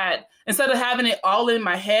having that, instead of having it all in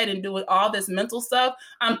my head and doing all this mental stuff,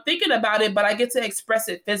 I'm thinking about it, but I get to express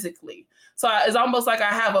it physically. So it's almost like I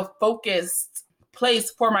have a focused place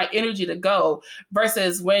for my energy to go,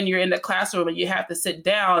 versus when you're in the classroom and you have to sit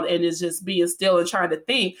down and it's just being still and trying to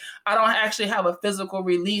think. I don't actually have a physical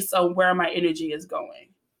release on where my energy is going.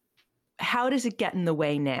 How does it get in the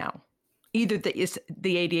way now? Either the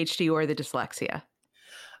ADHD or the dyslexia?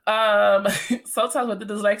 Sometimes with the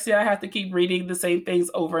dyslexia, I have to keep reading the same things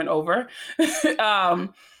over and over. Sometimes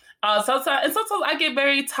I get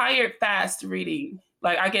very tired fast reading.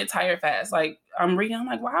 Like I get tired fast. Like I'm reading, I'm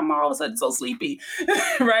like, why am I all of a sudden so sleepy?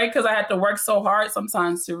 Right? Because I had to work so hard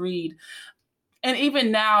sometimes to read. And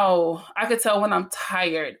even now, I could tell when I'm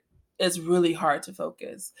tired, it's really hard to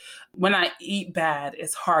focus. When I eat bad,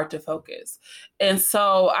 it's hard to focus. And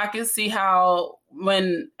so I can see how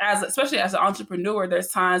especially as an entrepreneur, there's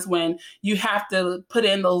times when you have to put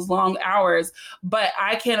in those long hours, but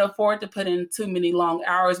I can't afford to put in too many long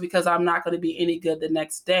hours because I'm not going to be any good the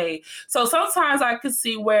next day. So sometimes I could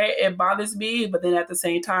see where it bothers me, but then at the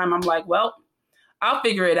same time, I'm like, well, I'll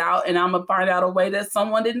figure it out and I'm going to find out a way that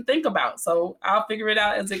someone didn't think about. So I'll figure it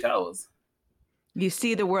out as it goes. You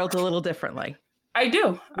see the world a little differently. I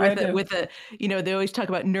do. They always talk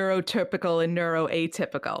about neurotypical and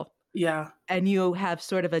neuroatypical. Yeah. And you have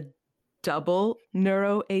sort of a double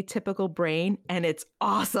neuroatypical brain, and it's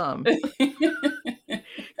awesome.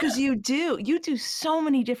 Because you do so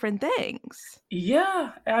many different things.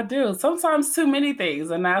 Yeah, I do. Sometimes too many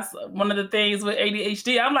things. And that's one of the things with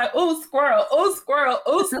ADHD. I'm like, oh, squirrel, oh, squirrel,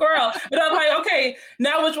 oh, squirrel. But I'm like, okay,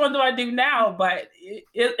 now which one do I do now? But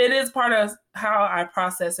it is part of how I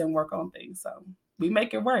process and work on things. So we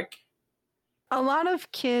make it work. A lot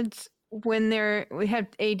of kids, when we have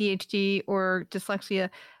ADHD or dyslexia,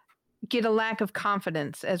 get a lack of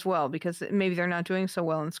confidence as well because maybe they're not doing so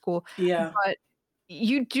well in school. Yeah. But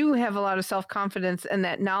you do have a lot of self-confidence and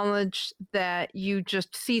that knowledge that you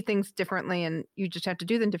just see things differently and you just have to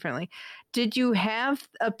do them differently. Did you have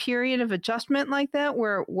a period of adjustment like that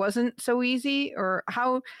where it wasn't so easy? Or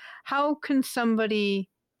how can somebody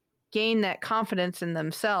gain that confidence in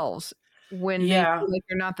themselves when they feel like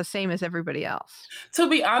they're not the same as everybody else? To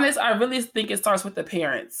be honest, I really think it starts with the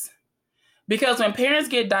parents. Because when parents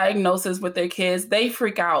get diagnoses with their kids, they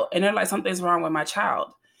freak out and they're like, something's wrong with my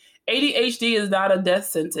child. ADHD is not a death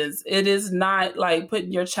sentence. It is not like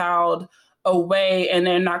putting your child away and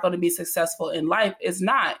they're not going to be successful in life. It's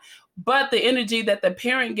not. But the energy that the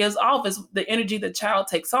parent gives off is the energy the child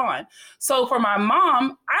takes on. So for my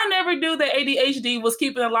mom, I never knew that ADHD was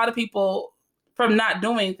keeping a lot of people from not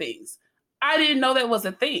doing things. I didn't know that was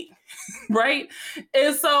a thing, right?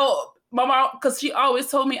 And so my mom, because she always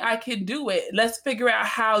told me I can do it. Let's figure out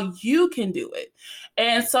how you can do it.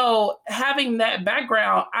 And so having that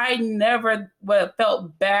background, I never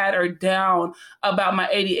felt bad or down about my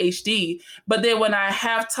ADHD. But then when I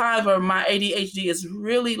have times where my ADHD is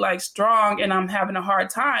really like strong and I'm having a hard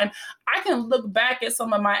time, I can look back at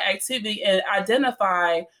some of my activity and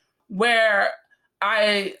identify where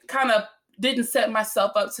I kind of didn't set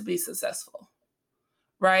myself up to be successful.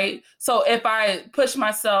 Right? So if I push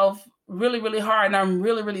myself really, really hard and I'm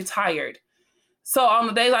really, really tired. So on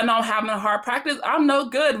the days I know I'm having a hard practice, I'm no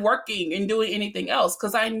good working and doing anything else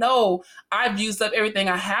because I know I've used up everything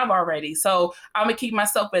I have already. So I'm going to keep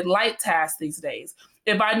myself with light tasks these days.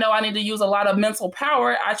 If I know I need to use a lot of mental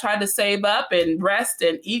power, I try to save up and rest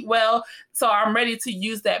and eat well. So I'm ready to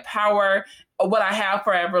use that power, what I have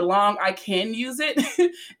forever long. I can use it.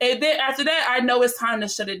 And then after that, I know it's time to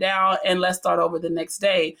shut it down and let's start over the next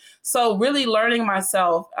day. So really learning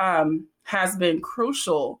myself has been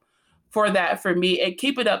crucial for that for me and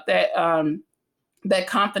keeping up that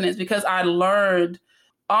confidence because I learned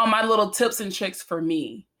all my little tips and tricks for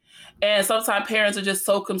me. And sometimes parents are just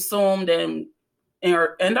so consumed and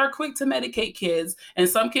are quick to medicate kids. And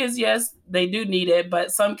some kids, yes, they do need it.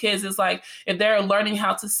 But some kids, it's like if they're learning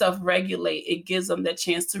how to self-regulate, it gives them that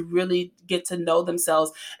chance to really get to know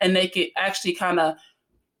themselves and they can actually kind of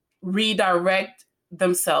redirect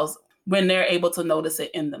themselves when they're able to notice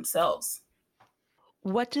it in themselves.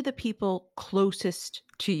 What do the people closest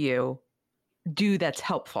to you do that's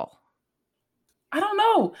helpful? I don't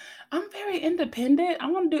know. I'm very independent. I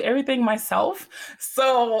want to do everything myself.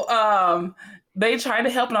 So they try to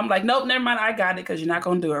help and I'm like, nope, never mind. I got it because you're not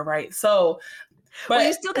going to do it right. So, but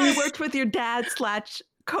you still got to work with your dad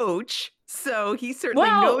 / coach. So he's certainly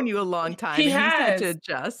known you a long time. He's had to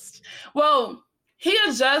adjust. Well, he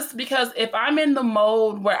adjusts because if I'm in the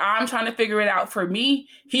mode where I'm trying to figure it out for me,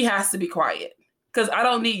 he has to be quiet. Because I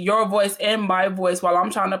don't need your voice and my voice while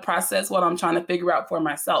I'm trying to process what I'm trying to figure out for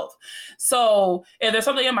myself. So if there's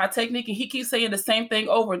something in my technique and he keeps saying the same thing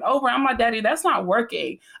over and over, I'm like, Daddy, that's not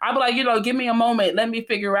working. I'll be like, give me a moment. Let me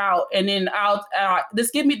figure out. And then I'll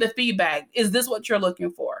just give me the feedback. Is this what you're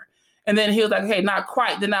looking for? And then he was like, okay, not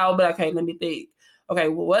quite. Then I'll be like, okay, let me think. Okay,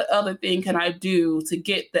 well, what other thing can I do to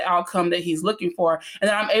get the outcome that he's looking for? And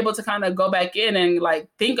then I'm able to kind of go back in and like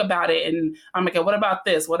think about it. And I'm like, okay, what about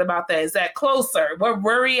this? What about that? Is that closer? Where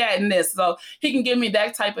are we at in this? So he can give me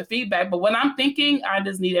that type of feedback. But when I'm thinking, I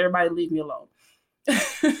just need everybody to leave me alone.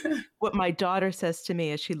 What my daughter says to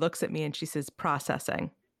me is she looks at me and she says,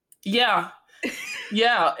 processing. Yeah.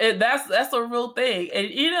 Yeah, that's a real thing. And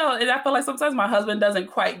and I feel like sometimes my husband doesn't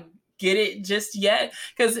quite get it just yet,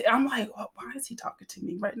 because I'm like, well, why is he talking to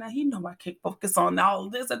me right now? He know I can't focus on all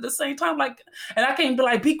of this at the same time. Like, and I can't be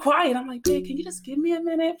like, be quiet. I'm like, babe, can you just give me a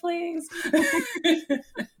minute, please?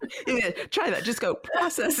 Yeah, try that. Just go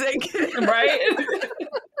processing. Right?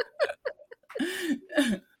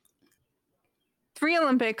 3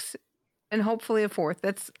 Olympics and hopefully a 4th.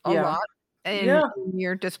 That's a Yeah. lot in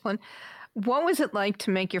your discipline. What was it like to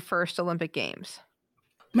make your first Olympic Games?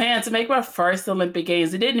 Man, to make my first Olympic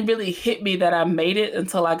Games, it didn't really hit me that I made it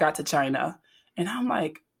until I got to China. And I'm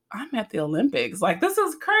like, I'm at the Olympics. Like, this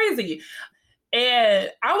is crazy. And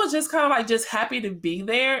I was just kind of like just happy to be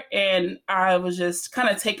there. And I was just kind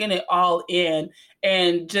of taking it all in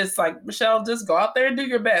and just like, Michelle, just go out there and do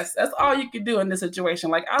your best. That's all you can do in this situation.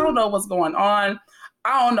 Like, I don't know what's going on.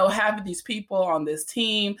 I don't know half of these people on this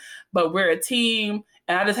team, but we're a team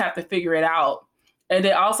and I just have to figure it out. And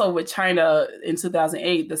then also with China in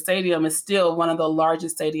 2008, the stadium is still one of the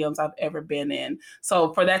largest stadiums I've ever been in.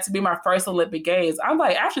 So for that to be my first Olympic Games, I'm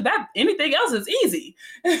like, after that, anything else is easy.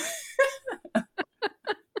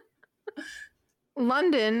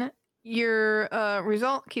 London, your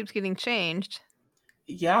result keeps getting changed.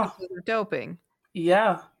 Yeah. Because of doping.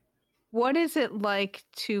 Yeah. What is it like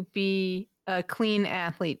to be a clean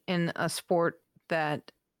athlete in a sport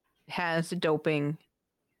that has doping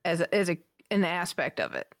as an aspect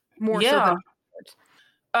of it? More so than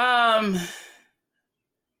sports.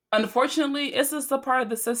 Unfortunately, it's just a part of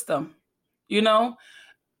the system.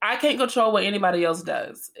 I can't control what anybody else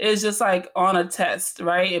does. It's just like on a test,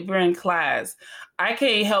 right? If we're in class, I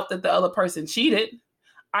can't help that the other person cheated.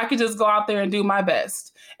 I could just go out there and do my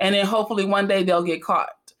best. And then hopefully one day they'll get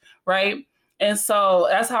caught, right? And so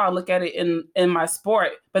that's how I look at it in my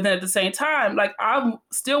sport. But then at the same time, like, I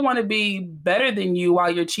still want to be better than you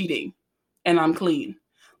while you're cheating and I'm clean.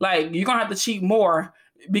 Like, you're going to have to cheat more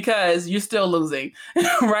because you're still losing,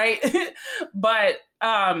 right? But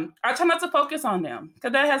I try not to focus on them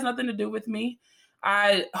because that has nothing to do with me.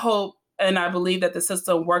 I hope and I believe that the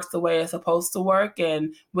system works the way it's supposed to work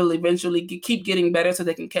and will eventually keep getting better so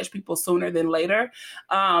they can catch people sooner than later.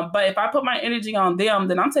 But if I put my energy on them,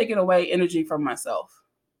 then I'm taking away energy from myself.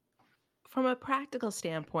 From a practical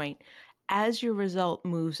standpoint, as your result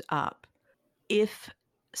moves up, if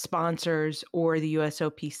sponsors or the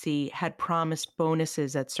USOPC had promised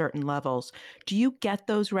bonuses at certain levels, do you get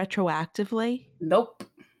those retroactively? Nope.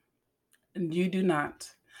 You do not.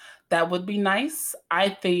 That would be nice. I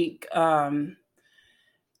think maybe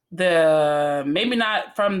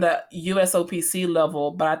not from the USOPC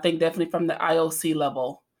level, but I think definitely from the IOC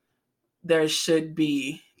level, there should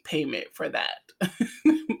be payment for that.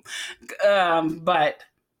 But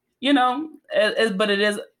it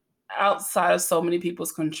is outside of so many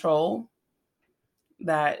people's control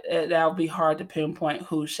that that'll be hard to pinpoint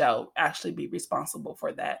who shall actually be responsible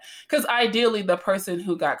for that. Because ideally, the person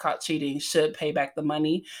who got caught cheating should pay back the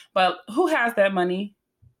money. But who has that money?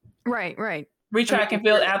 Right. Track and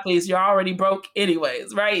field athletes, you're already broke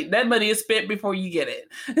anyways, right? That money is spent before you get it.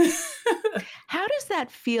 How does that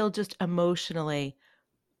feel just emotionally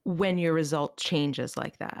when your result changes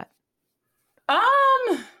like that?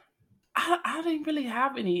 I didn't really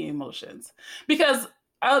have any emotions because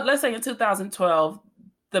let's say in 2012,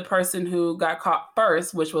 the person who got caught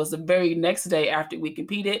first, which was the very next day after we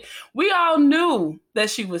competed, we all knew that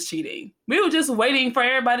she was cheating. We were just waiting for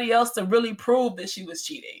everybody else to really prove that she was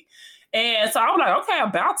cheating. And so I was like, okay,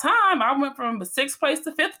 about time. I went from 6th place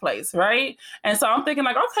to 5th place, right? And so I'm thinking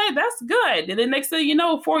like, okay, that's good. And then next thing you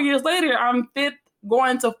know, 4 years later, I'm 5th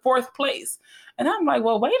going to 4th place. And I'm like,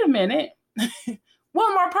 well, wait a minute.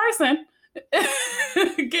 One more person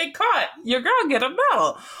get caught, your girl get a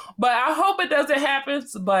medal. But I hope it doesn't happen.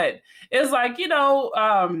 But it's like,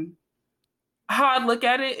 how I look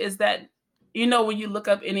at it is that, when you look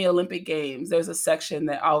up any Olympic Games, there's a section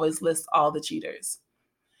that always lists all the cheaters.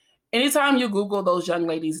 Anytime you Google those young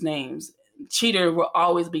ladies' names, cheater will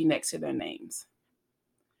always be next to their names.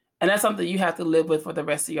 And that's something you have to live with for the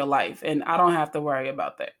rest of your life. And I don't have to worry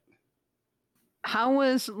about that. How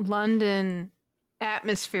was London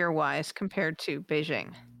atmosphere-wise compared to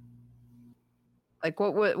Beijing? Like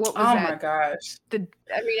what was that? Oh my gosh.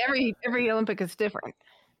 Every Olympic is different.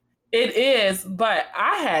 It is, but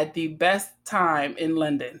I had the best time in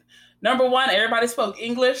London. Number one, everybody spoke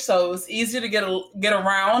English, so it was easier to get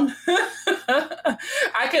around.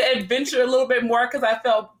 I could adventure a little bit more because I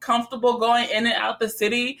felt comfortable going in and out the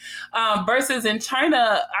city. Versus in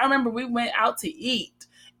China, I remember we went out to eat.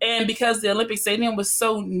 And because the Olympic Stadium was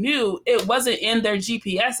so new, it wasn't in their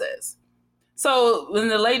GPSs. So when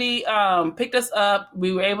the lady picked us up,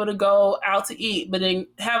 we were able to go out to eat, but then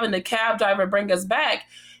having the cab driver bring us back,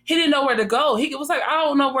 he didn't know where to go. He was like, I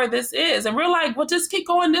don't know where this is. And we're like, well, just keep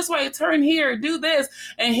going this way, turn here, do this.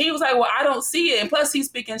 And he was like, well, I don't see it. And plus he's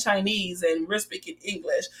speaking Chinese and we're speaking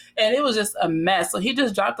English. And it was just a mess. So he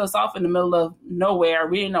just dropped us off in the middle of nowhere.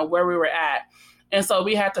 We didn't know where we were at. And so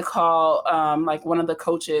we had to call like one of the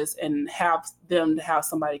coaches and have them to have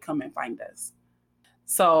somebody come and find us.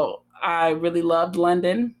 So I really loved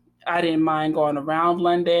London. I didn't mind going around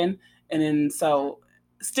London. And then so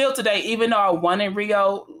still today, even though I won in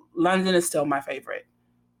Rio, London is still my favorite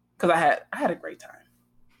because I had a great time.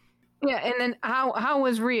 Yeah, and then how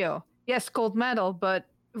was Rio? Yes, gold medal, but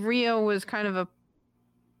Rio was kind of a...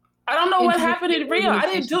 I don't know what happened in Rio. I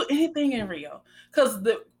didn't do anything in Rio because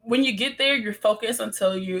when you get there, you're focused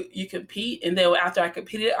until you compete. And then after I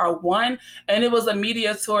competed, I won. And it was a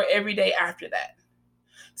media tour every day after that.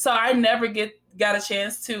 So I never got a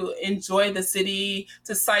chance to enjoy the city,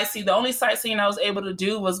 to sightsee. The only sightseeing I was able to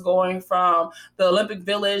do was going from the Olympic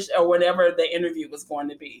Village or whatever the interview was going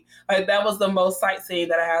to be. Like that was the most sightseeing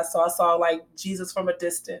that I had. So I saw like Jesus from a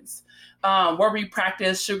distance. Where we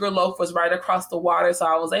practiced, Sugarloaf was right across the water. So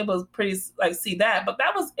I was able to see that, but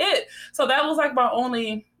that was it. So that was like my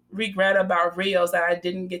only regret about Rio is that I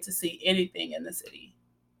didn't get to see anything in the city.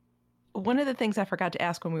 One of the things I forgot to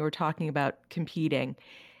ask when we were talking about competing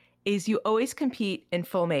is you always compete in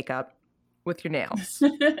full makeup with your nails.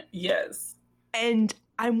 Yes. And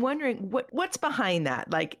I'm wondering what's behind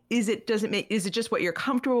that? Like, is it just what you're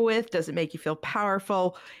comfortable with? Does it make you feel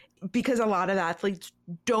powerful? Because a lot of athletes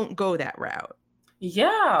don't go that route.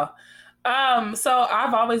 Yeah. So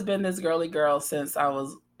I've always been this girly girl since I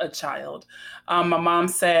was a child. My mom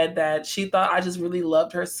said that she thought I just really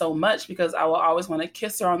loved her so much because I would always want to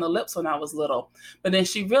kiss her on the lips when I was little. But then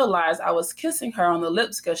she realized I was kissing her on the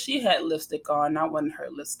lips because she had lipstick on and I wasn't her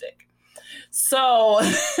lipstick. So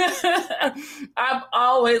I've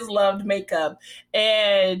always loved makeup.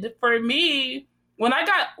 And for me, when I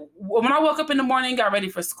woke up in the morning, got ready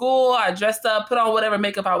for school, I dressed up, put on whatever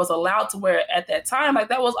makeup I was allowed to wear at that time. Like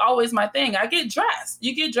that was always my thing. I get dressed.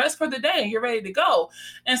 You get dressed for the day and you're ready to go.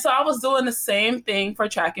 And so I was doing the same thing for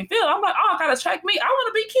track and field. I'm like, oh, I got to track meet. I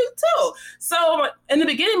want to be cute too. So in the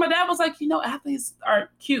beginning, my dad was like, athletes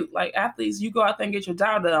aren't cute. Like athletes, you go out there and get your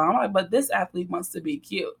job done. I'm like, but this athlete wants to be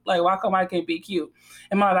cute. Like, why come I can't be cute?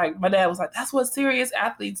 And my dad was like, that's what serious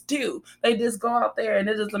athletes do. They just go out there and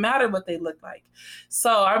it doesn't matter what they look like.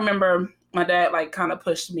 So I remember my dad kind of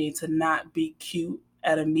pushed me to not be cute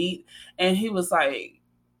at a meet. And he was like,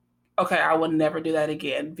 okay, I will never do that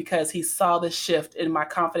again because he saw the shift in my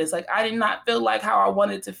confidence. Like I did not feel like how I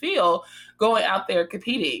wanted to feel going out there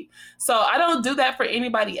competing. So I don't do that for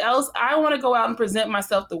anybody else. I want to go out and present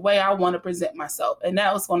myself the way I want to present myself. And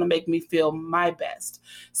that was going to make me feel my best.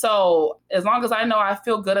 So as long as I know I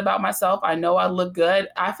feel good about myself, I know I look good,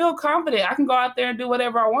 I feel confident. I can go out there and do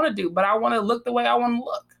whatever I want to do, but I want to look the way I want to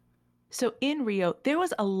look. So in Rio, there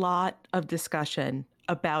was a lot of discussion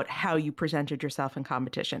about how you presented yourself in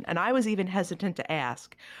competition. And I was even hesitant to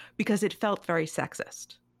ask because it felt very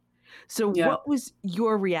sexist. So What was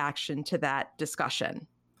your reaction to that discussion?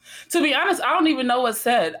 To be honest, I don't even know what's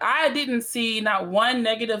said. I didn't see not one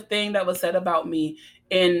negative thing that was said about me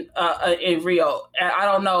in Rio. I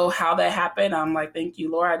don't know how that happened. I'm like, thank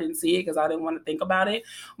you, Lord. I didn't see it because I didn't want to think about it.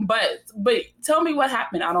 But tell me what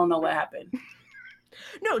happened. I don't know what happened.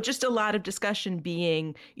 No, just a lot of discussion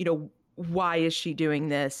being, why is she doing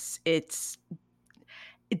this? It's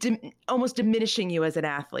almost diminishing you as an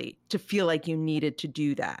athlete to feel like you needed to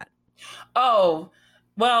do that. Oh,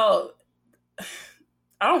 well,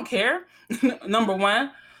 I don't care, number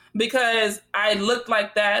one, because I looked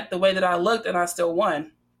like that the way that I looked and I still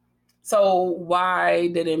won. So why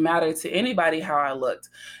did it matter to anybody how I looked?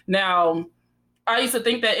 Now, I used to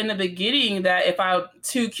think that in the beginning that if I'm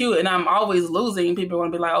too cute and I'm always losing, people are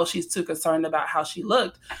going to be like, oh, she's too concerned about how she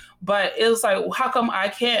looked. But it was like, well, how come I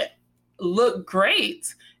can't look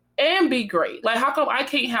great and be great? Like, how come I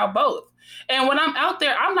can't have both? And when I'm out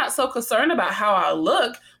there, I'm not so concerned about how I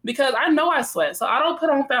look because I know I sweat. So I don't put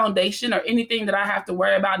on foundation or anything that I have to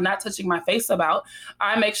worry about not touching my face about.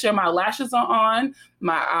 I make sure my lashes are on,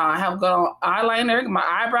 I have good on eyeliner, my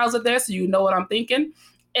eyebrows are there so you know what I'm thinking.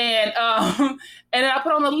 And then I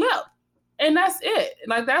put on the lip. And that's it.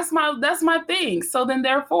 Like, that's my thing. So then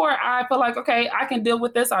therefore I feel like, okay, I can deal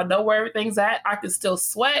with this. I know where everything's at. I can still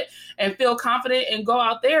sweat and feel confident and go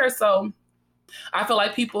out there. So I feel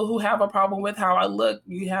like people who have a problem with how I look,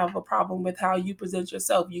 you have a problem with how you present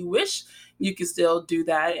yourself. You wish you could still do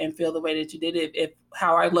that and feel the way that you did it if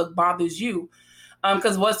how I look bothers you.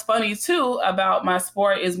 Because what's funny too about my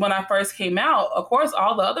sport is when I first came out, of course,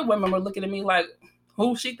 all the other women were looking at me like,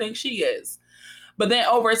 who she thinks she is. But then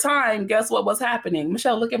over time, guess what was happening?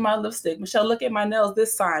 Michelle, look at my lipstick. Michelle, look at my nails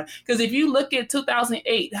this time. Because if you look at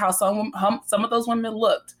 2008, how some of those women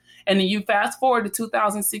looked, and then you fast forward to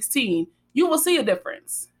 2016, you will see a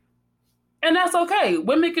difference. And that's okay.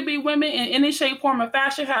 Women could be women in any shape, form, or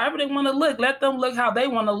fashion, however they want to look. Let them look how they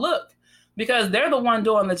want to look, because they're the one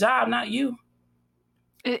doing the job, not you.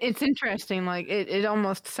 It's interesting. Like it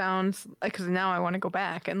almost sounds like, because now I want to go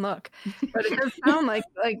back and look, but it does sound like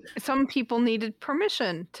some people needed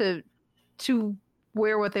permission to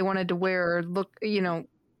wear what they wanted to wear, or look,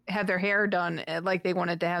 have their hair done like they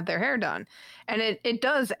wanted to have their hair done, and it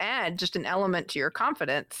does add just an element to your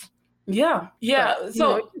confidence. Yeah. But,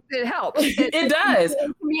 so it helps. It does. It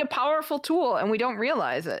can be a powerful tool, and we don't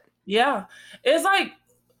realize it. Yeah, it's like,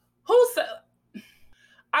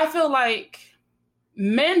 I feel like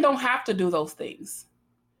men don't have to do those things.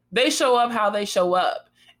 They show up how they show up,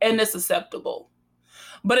 and it's acceptable.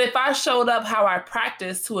 But if I showed up how I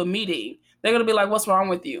practice to a meeting, they're going to be like, what's wrong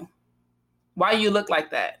with you? Why you look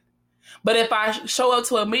like that? But if I show up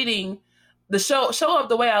to a meeting, show up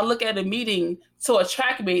the way I look at a meeting to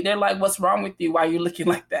attract me, they're like, what's wrong with you? Why are you looking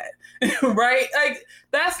like that? Right? Like,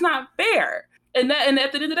 that's not fair. And at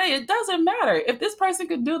the end of the day, it doesn't matter. If this person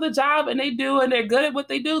could do the job and they do, and they're good at what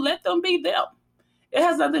they do, let them be them. It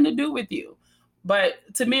has nothing to do with you. But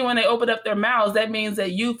to me, when they open up their mouths, that means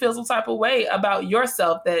that you feel some type of way about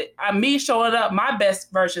yourself, that me showing up my best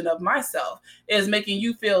version of myself is making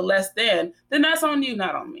you feel less than, then that's on you,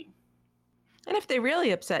 not on me. And if they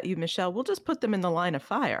really upset you, Michelle, we'll just put them in the line of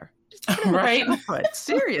fire. Just put them right? in the foot.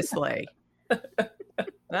 Seriously.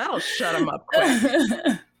 That'll shut them up quick.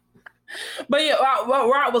 But yeah,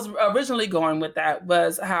 where I was originally going with that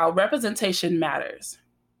was how representation matters.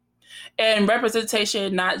 And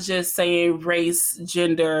representation, not just saying race,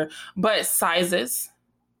 gender, but sizes,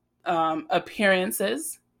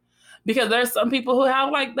 appearances. Because there's some people who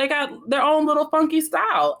have they got their own little funky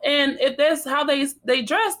style. And if that's how they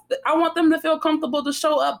dress, I want them to feel comfortable to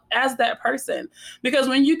show up as that person. Because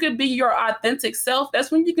when you could be your authentic self,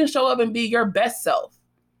 that's when you can show up and be your best self.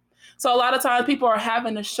 So a lot of times people are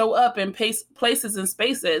having to show up in places and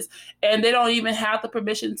spaces, and they don't even have the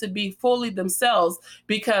permission to be fully themselves,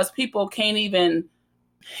 because people can't even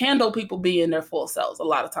handle people being their full selves. A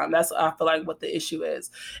lot of times, that's, I feel like, what the issue is.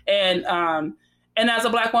 And as a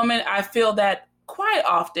Black woman, I feel that quite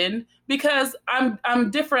often, because I'm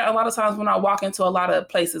different a lot of times when I walk into a lot of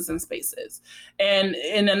places and spaces. And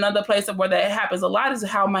in another place where that happens a lot is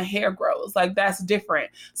how my hair grows. Like, that's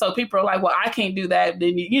different. So people are like, well, I can't do that.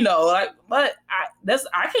 Then, but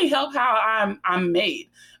I can't help how I'm made,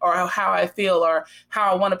 or how I feel, or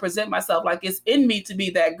how I want to present myself. Like, it's in me to be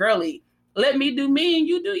that girly. Let me do me and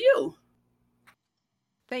you do you.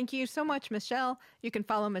 Thank you so much, Michelle. You can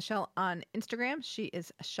follow Michelle on Instagram. She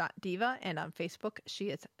is Shot Diva. And on Facebook, she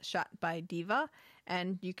is Shot by Diva.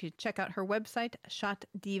 And you could check out her website,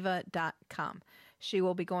 shotdiva.com. She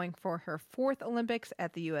will be going for her 4th Olympics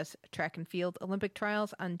at the U.S. Track and Field Olympic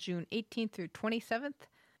Trials on June 18th through 27th.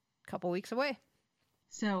 A couple weeks away.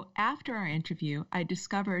 So after our interview, I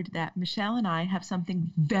discovered that Michelle and I have something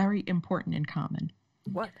very important in common.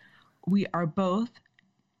 What? We are both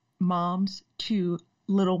moms to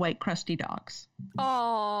little white crusty dogs.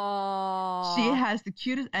 Aww. She has the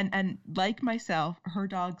cutest, and like myself, her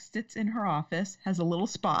dog sits in her office, has a little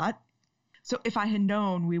spot. So if I had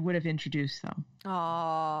known, we would have introduced them.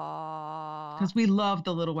 Aww. Because we love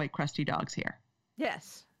the little white crusty dogs here.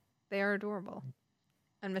 Yes, they are adorable.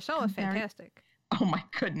 And Michelle is fantastic. Oh my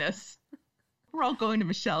goodness. We're all going to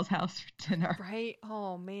Michelle's house for dinner. Right?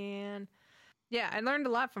 Oh man. Yeah, I learned a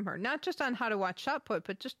lot from her. Not just on how to watch shot put,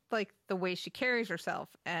 but just like the way she carries herself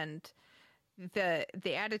and the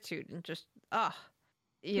attitude, and just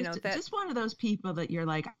just one of those people that you're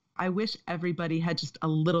like, I wish everybody had just a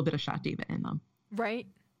little bit of Shot Diva in them. Right?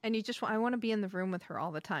 And I want to be in the room with her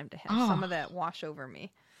all the time to have some of that wash over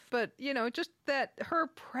me. But, just that her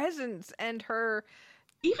presence and her...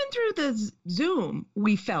 Even through the Zoom,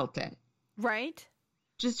 we felt it. Right?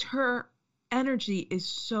 Just her energy is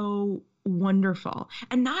so wonderful,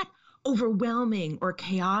 and not overwhelming or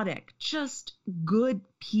chaotic, just good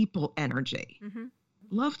people energy. Mm-hmm.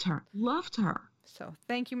 Loved her. So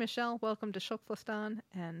thank you, Michelle. Welcome to Shuklistan,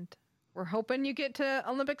 and we're hoping you get to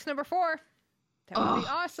Olympics number 4. That would be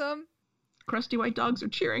awesome. Crusty white dogs are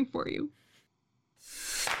cheering for you.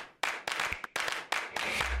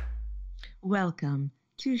 Welcome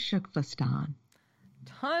to Shuklistan.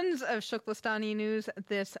 Tons of Shukhlistani news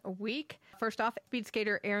this week. First off, speed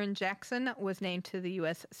skater Erin Jackson was named to the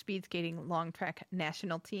U.S. speed skating long track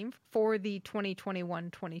national team for the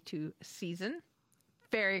 2021-22 season.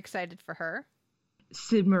 Very excited for her.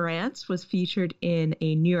 Sid Morantz was featured in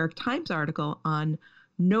a New York Times article on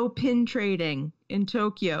no pin trading in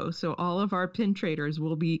Tokyo. So all of our pin traders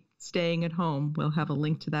will be staying at home. We'll have a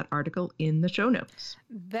link to that article in the show notes.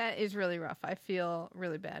 That is really rough. I feel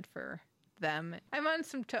really bad for them. I'm on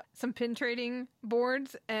some pin trading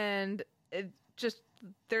boards, and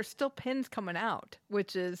there's still pins coming out,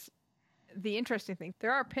 which is the interesting thing.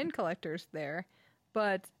 There are pin collectors there,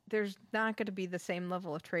 but there's not going to be the same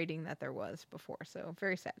level of trading that there was before. So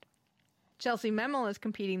very sad. Chelsea Memel is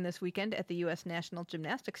competing this weekend at the U.S. National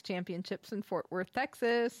Gymnastics Championships in Fort Worth,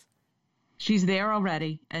 Texas. She's there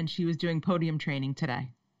already, and she was doing podium training today.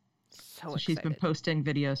 So she's been posting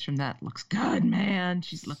videos from that. Looks good, man.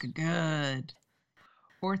 She's looking good.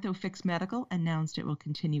 Orthofix Medical announced it will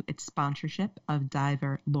continue its sponsorship of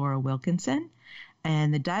diver Laura Wilkinson.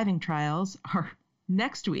 And the diving trials are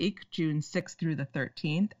next week, June 6th through the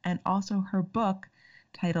 13th. And also her book,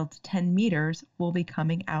 titled 10 Meters, will be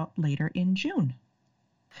coming out later in June.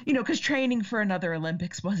 You know, because training for another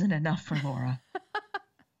Olympics wasn't enough for Laura.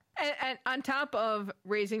 and on top of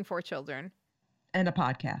raising 4 children. And a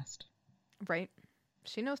podcast. Right.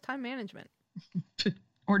 She knows time management.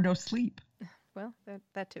 Or no sleep. Well,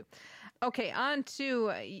 that too. Okay, on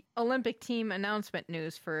to Olympic team announcement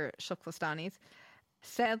news for Shukhlistanis.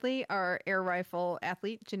 Sadly, our air rifle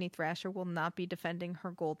athlete, Ginny Thrasher, will not be defending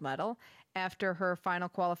her gold medal. After her final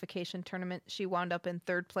qualification tournament, she wound up in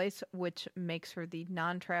 3rd place, which makes her the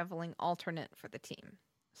non-traveling alternate for the team.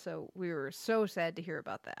 So we were so sad to hear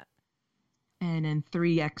about that. And in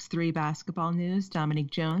 3x3 basketball news,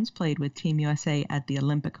 Dominique Jones played with Team USA at the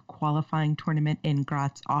Olympic qualifying tournament in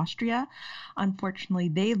Graz, Austria. Unfortunately,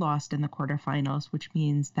 they lost in the quarterfinals, which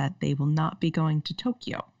means that they will not be going to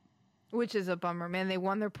Tokyo. Which is a bummer, man. They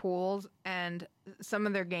won their pools, and some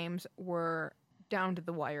of their games were down to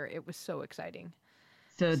the wire. It was so exciting.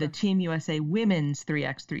 So the Team USA women's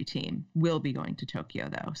 3x3 team will be going to Tokyo,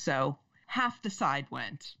 though. So half the side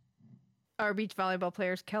went. Our beach volleyball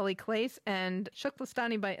players Kelly Clace and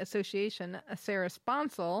Shukhlistani by association Sarah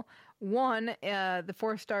Sponsel won the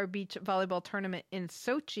 4-star beach volleyball tournament in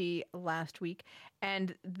Sochi last week,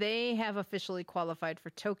 and they have officially qualified for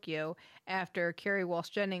Tokyo after Carrie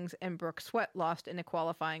Walsh-Jennings and Brooke Sweat lost in a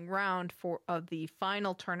qualifying round of the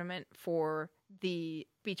final tournament for the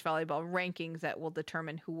beach volleyball rankings that will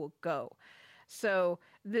determine who will go. So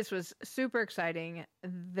this was super exciting.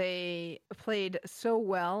 They played so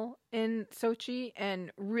well in Sochi and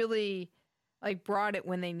really brought it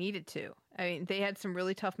when they needed to. I mean, they had some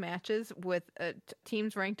really tough matches with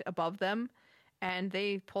teams ranked above them, and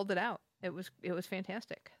they pulled it out. It was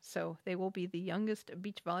fantastic. So they will be the youngest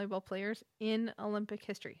beach volleyball players in Olympic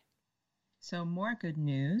history. So more good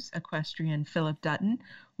news. Equestrian Philip Dutton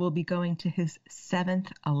will be going to his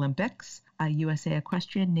 7th Olympics. USA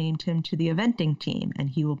Equestrian named him to the eventing team, and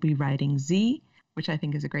he will be riding Z, which I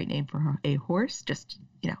think is a great name for a horse, just,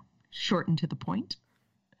 short and to the point.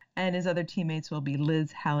 And his other teammates will be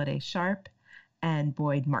Liz Halliday-Sharp and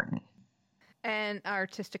Boyd Martin. And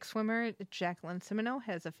artistic swimmer Jacqueline Simoneau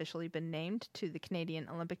has officially been named to the Canadian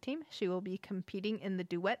Olympic team. She will be competing in the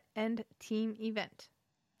duet and team event.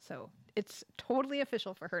 So it's totally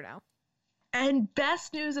official for her now. And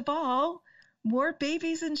best news of all, more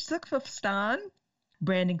babies in Shuklistan.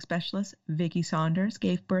 Branding specialist Vicky Saunders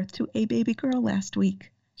gave birth to a baby girl last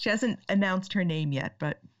week. She hasn't announced her name yet,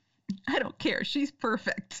 but I don't care. She's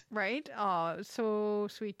perfect. Right? Oh, so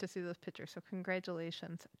sweet to see those pictures. So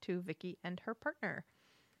congratulations to Vicky and her partner.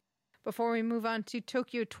 Before we move on to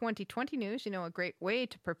Tokyo 2020 news, a great way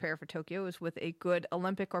to prepare for Tokyo is with a good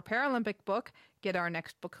Olympic or Paralympic book. Get our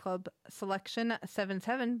next book club selection,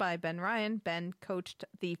 7-7 by Ben Ryan. Ben coached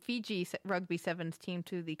the Fiji Rugby Sevens team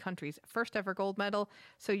to the country's first ever gold medal,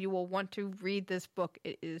 so you will want to read this book.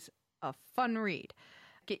 It is a fun read.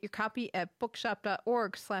 Get your copy at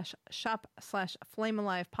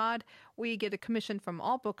bookshop.org/shop/flamealivepod. We get a commission from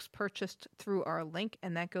all books purchased through our link,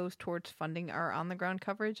 and that goes towards funding our on-the-ground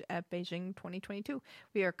coverage at Beijing 2022.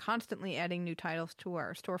 We are constantly adding new titles to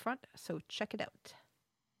our storefront, so check it out.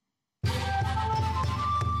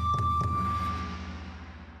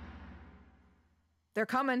 They're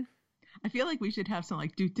coming. I feel like we should have some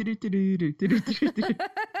do-do-do-do-do-do-do-do-do.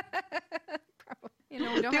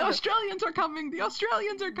 The Australians are coming. The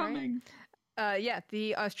Australians are coming. Right.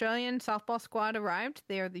 The Australian softball squad arrived.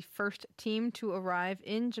 They are the first team to arrive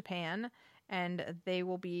in Japan, and they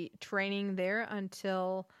will be training there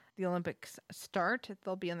until the Olympics start.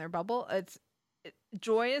 They'll be in their bubble.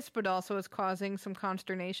 joyous, but also is causing some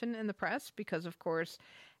consternation in the press because, of course,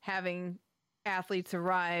 having athletes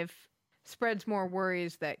arrive spreads more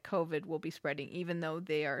worries that COVID will be spreading, even though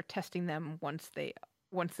they are testing them once they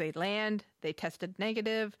land. They tested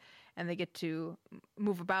negative, and they get to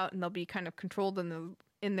move about, and they'll be kind of controlled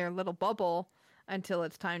in their little bubble until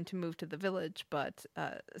it's time to move to the village. But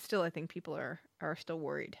still, I think people are still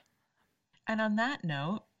worried. And on that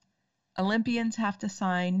note, Olympians have to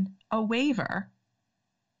sign a waiver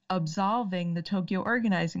absolving the Tokyo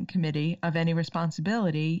Organizing Committee of any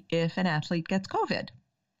responsibility if an athlete gets COVID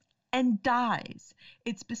and dies.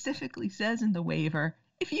 It specifically says in the waiver,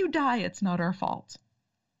 if you die, it's not our fault.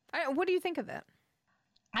 What do you think of that?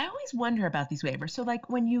 I always wonder about these waivers. So like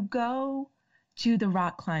when you go to the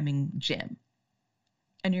rock climbing gym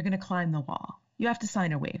and you're going to climb the wall, you have to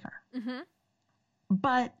sign a waiver. Mm-hmm.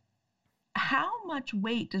 But how much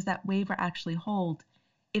weight does that waiver actually hold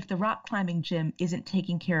if the rock climbing gym isn't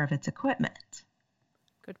taking care of its equipment?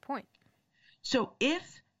 Good point. So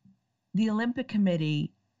if the Olympic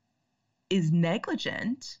Committee is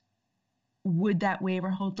negligent, would that waiver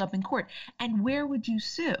hold up in court? And where would you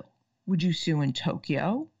sue? Would you sue in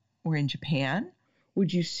Tokyo or in Japan?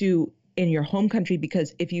 Would you sue in your home country?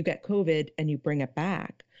 Because if you get COVID and you bring it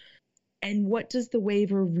back, and what does the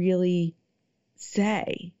waiver really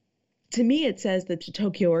say? To me, it says that the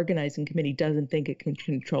Tokyo Organizing Committee doesn't think it can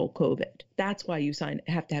control COVID. That's why you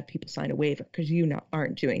have to have people sign a waiver, because you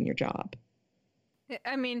aren't doing your job.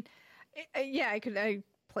 I mean, yeah, I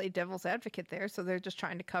play devil's advocate there. So they're just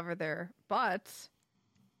trying to cover their butts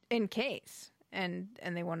in case. And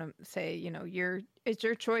they want to say, it's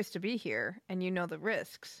your choice to be here and you know the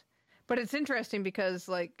risks. But it's interesting because,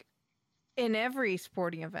 like, in every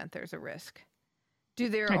sporting event, there's a risk. Do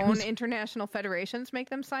their own international federations make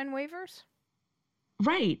them sign waivers?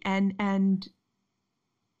 Right. And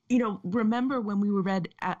remember when we read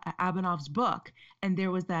Abanov's book and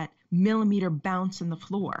there was that millimeter bounce in the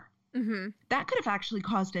floor? Mm-hmm. That could have actually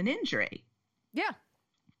caused an injury. Yeah.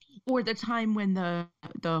 Or the time when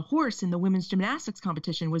the horse in the women's gymnastics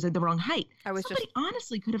competition was at the wrong height. Somebody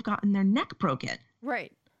honestly could have gotten their neck broken.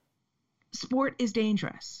 Right. Sport is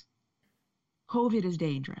dangerous. COVID is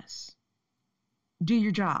dangerous. Do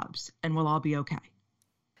your jobs and we'll all be okay.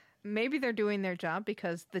 Maybe they're doing their job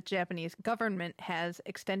because the Japanese government has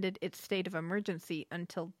extended its state of emergency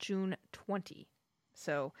until June 20.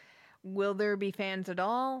 So will there be fans at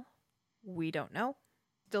all? We don't know.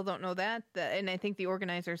 Still don't know that. And I think the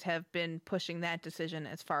organizers have been pushing that decision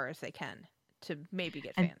as far as they can to maybe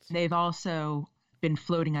get fans. And they've also been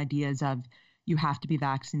floating ideas of you have to be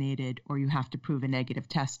vaccinated or you have to prove a negative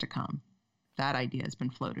test to come. That idea has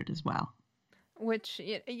been floated as well. Which,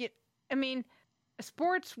 I mean,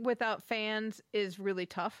 sports without fans is really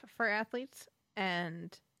tough for athletes.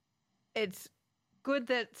 And it's good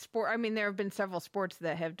that there have been several sports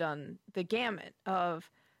that have done the gamut of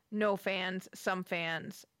no fans, some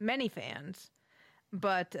fans, many fans.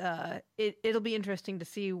 But it'll be interesting to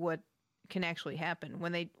see what can actually happen.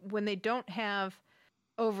 When they don't have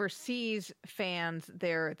overseas fans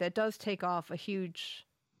there, that does take off a huge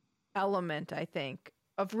element, I think,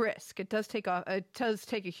 of risk. It does take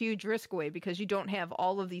a huge risk away because you don't have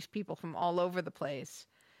all of these people from all over the place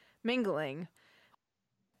mingling.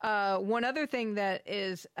 One other thing that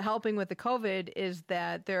is helping with the COVID is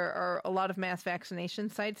that there are a lot of mass vaccination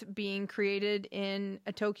sites being created in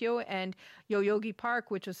Tokyo, and Yoyogi Park,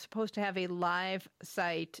 which was supposed to have a live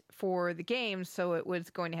site for the games, so it was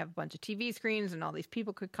going to have a bunch of TV screens and all these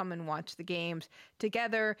people could come and watch the games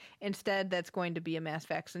together. Instead, that's going to be a mass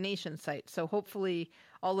vaccination site. So hopefully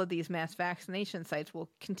all of these mass vaccination sites will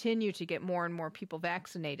continue to get more and more people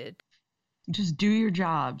vaccinated. Just do your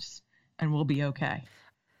jobs and we'll be okay.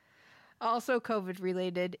 Also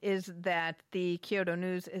COVID-related is that the Kyoto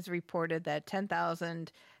News has reported that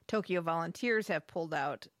 10,000 Tokyo volunteers have pulled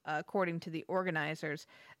out, according to the organizers.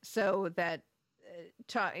 So that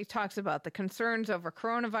it talks about the concerns over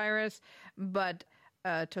coronavirus, but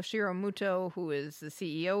Toshiro Muto, who is the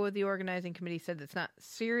CEO of the organizing committee, said it's not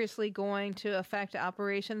seriously going to affect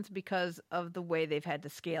operations because of the way they've had to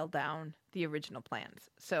scale down the original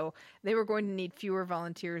plans. So they were going to need fewer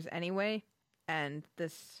volunteers anyway, and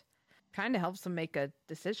this kind of helps them make a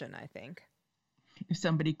decision, I think. If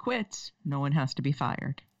somebody quits, no one has to be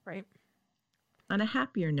fired. Right. On a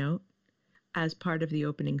happier note, as part of the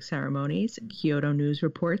opening ceremonies, Kyoto News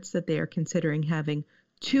reports that they are considering having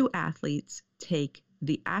 2 athletes take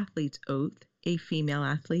the athlete's oath, a female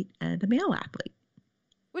athlete and a male athlete.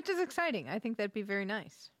 Which is exciting. I think that'd be very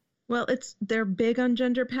nice. Well, they're big on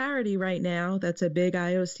gender parity right now. That's a big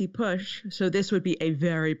IOC push. So this would be a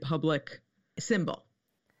very public symbol.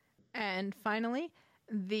 And finally,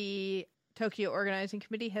 The Tokyo Organizing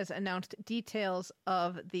Committee has announced details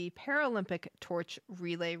of the Paralympic torch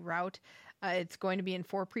relay route. It's going to be in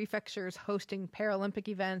 4 prefectures hosting Paralympic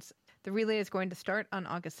events. The relay is going to start on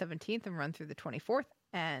August 17th and run through the 24th,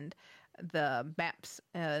 and the maps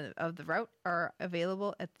of the route are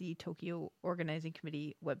available at the Tokyo Organizing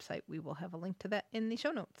Committee website. We will have a link to that in the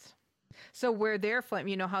show notes. So where their flame,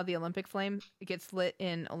 you know how the Olympic flame gets lit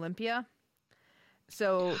in Olympia?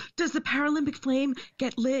 So does the Paralympic flame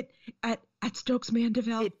get lit at Stokes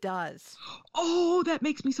Mandeville? It does. Oh, that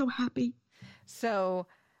makes me so happy. So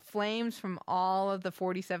flames from all of the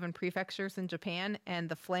 47 prefectures in Japan and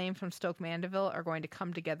the flame from Stoke Mandeville are going to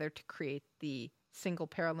come together to create the single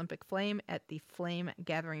Paralympic flame at the Flame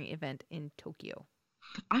Gathering event in Tokyo.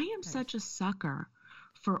 I am such a sucker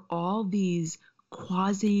for all these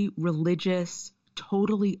quasi-religious,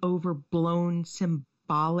 totally overblown,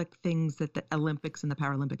 symbolic things that the Olympics and the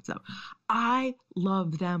Paralympics do. I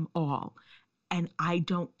love them all, and I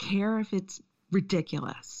don't care if it's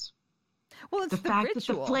ridiculous. Well, it's the fact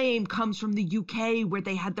ritual. That the flame comes from the UK where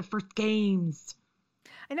they had the first games.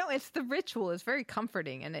 I know, it's the ritual. It's very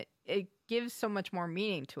comforting, and it gives so much more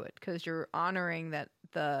meaning to it because you're honoring that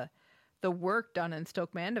the work done in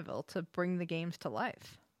Stoke Mandeville to bring the games to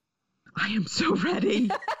life. I am so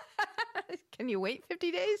ready. Can you wait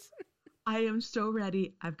 50 days? I am so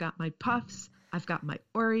ready. I've got my puffs. I've got my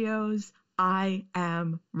Oreos. I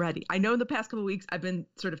am ready. I know in the past couple of weeks I've been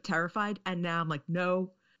sort of terrified, and now I'm like,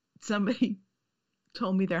 no. Somebody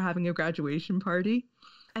told me they're having a graduation party,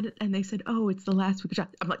 and they said, oh, it's the last week of July.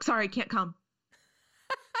 I'm like, sorry, I can't come.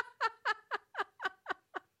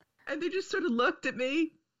 And they just sort of looked at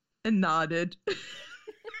me and nodded.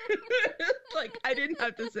 Like I didn't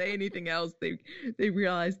have to say anything else. They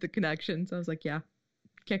realized the connection. So I was like, yeah,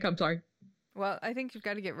 can't come, sorry. Well, I think you've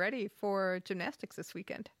got to get ready for gymnastics this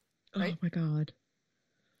weekend. Right? Oh my God.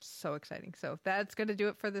 So exciting. So that's going to do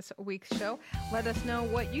it for this week's show. Let us know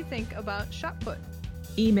what you think about shot put.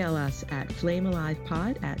 Email us at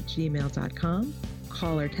flamealivepod@gmail.com.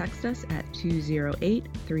 Call or text us at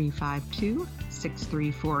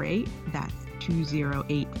 208-352-6348. That's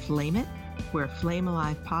 208-FLAME-IT. We're Flame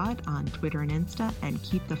Alive Pod on Twitter and Insta, and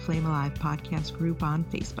keep the Flame Alive podcast group on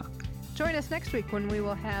Facebook. Join us next week when we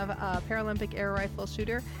will have Paralympic air rifle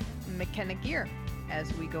shooter McKenna Gear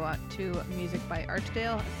as we go out to music by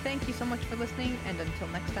Archdale. Thank you so much for listening, and until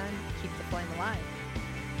next time, keep the flame alive.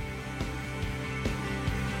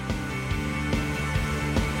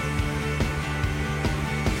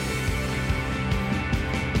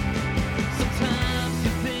 Sometimes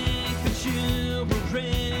you think that you were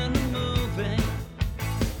in a movie,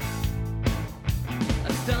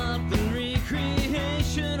 a stopping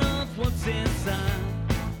recreation of what's inside.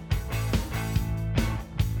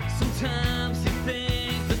 Sometimes you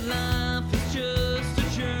think that life is just a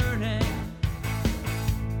journey,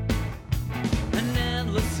 an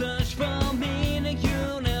endless search for meaning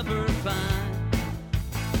you'll never find.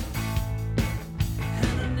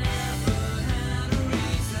 And I never had a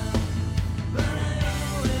reason, but I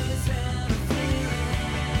always had a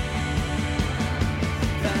feeling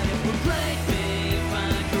that it would break me if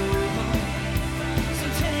I go home. So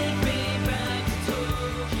take me back to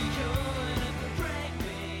Tokyo, and it would break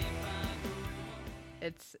me if I go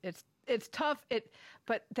home. It's tough.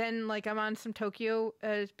 But then like I'm on some Tokyo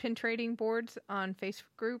pin trading boards on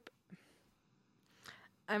Facebook group.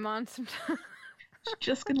 I'm on some.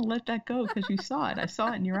 Just going to let that go because you saw it. I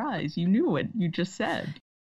saw it in your eyes. You knew what you just said.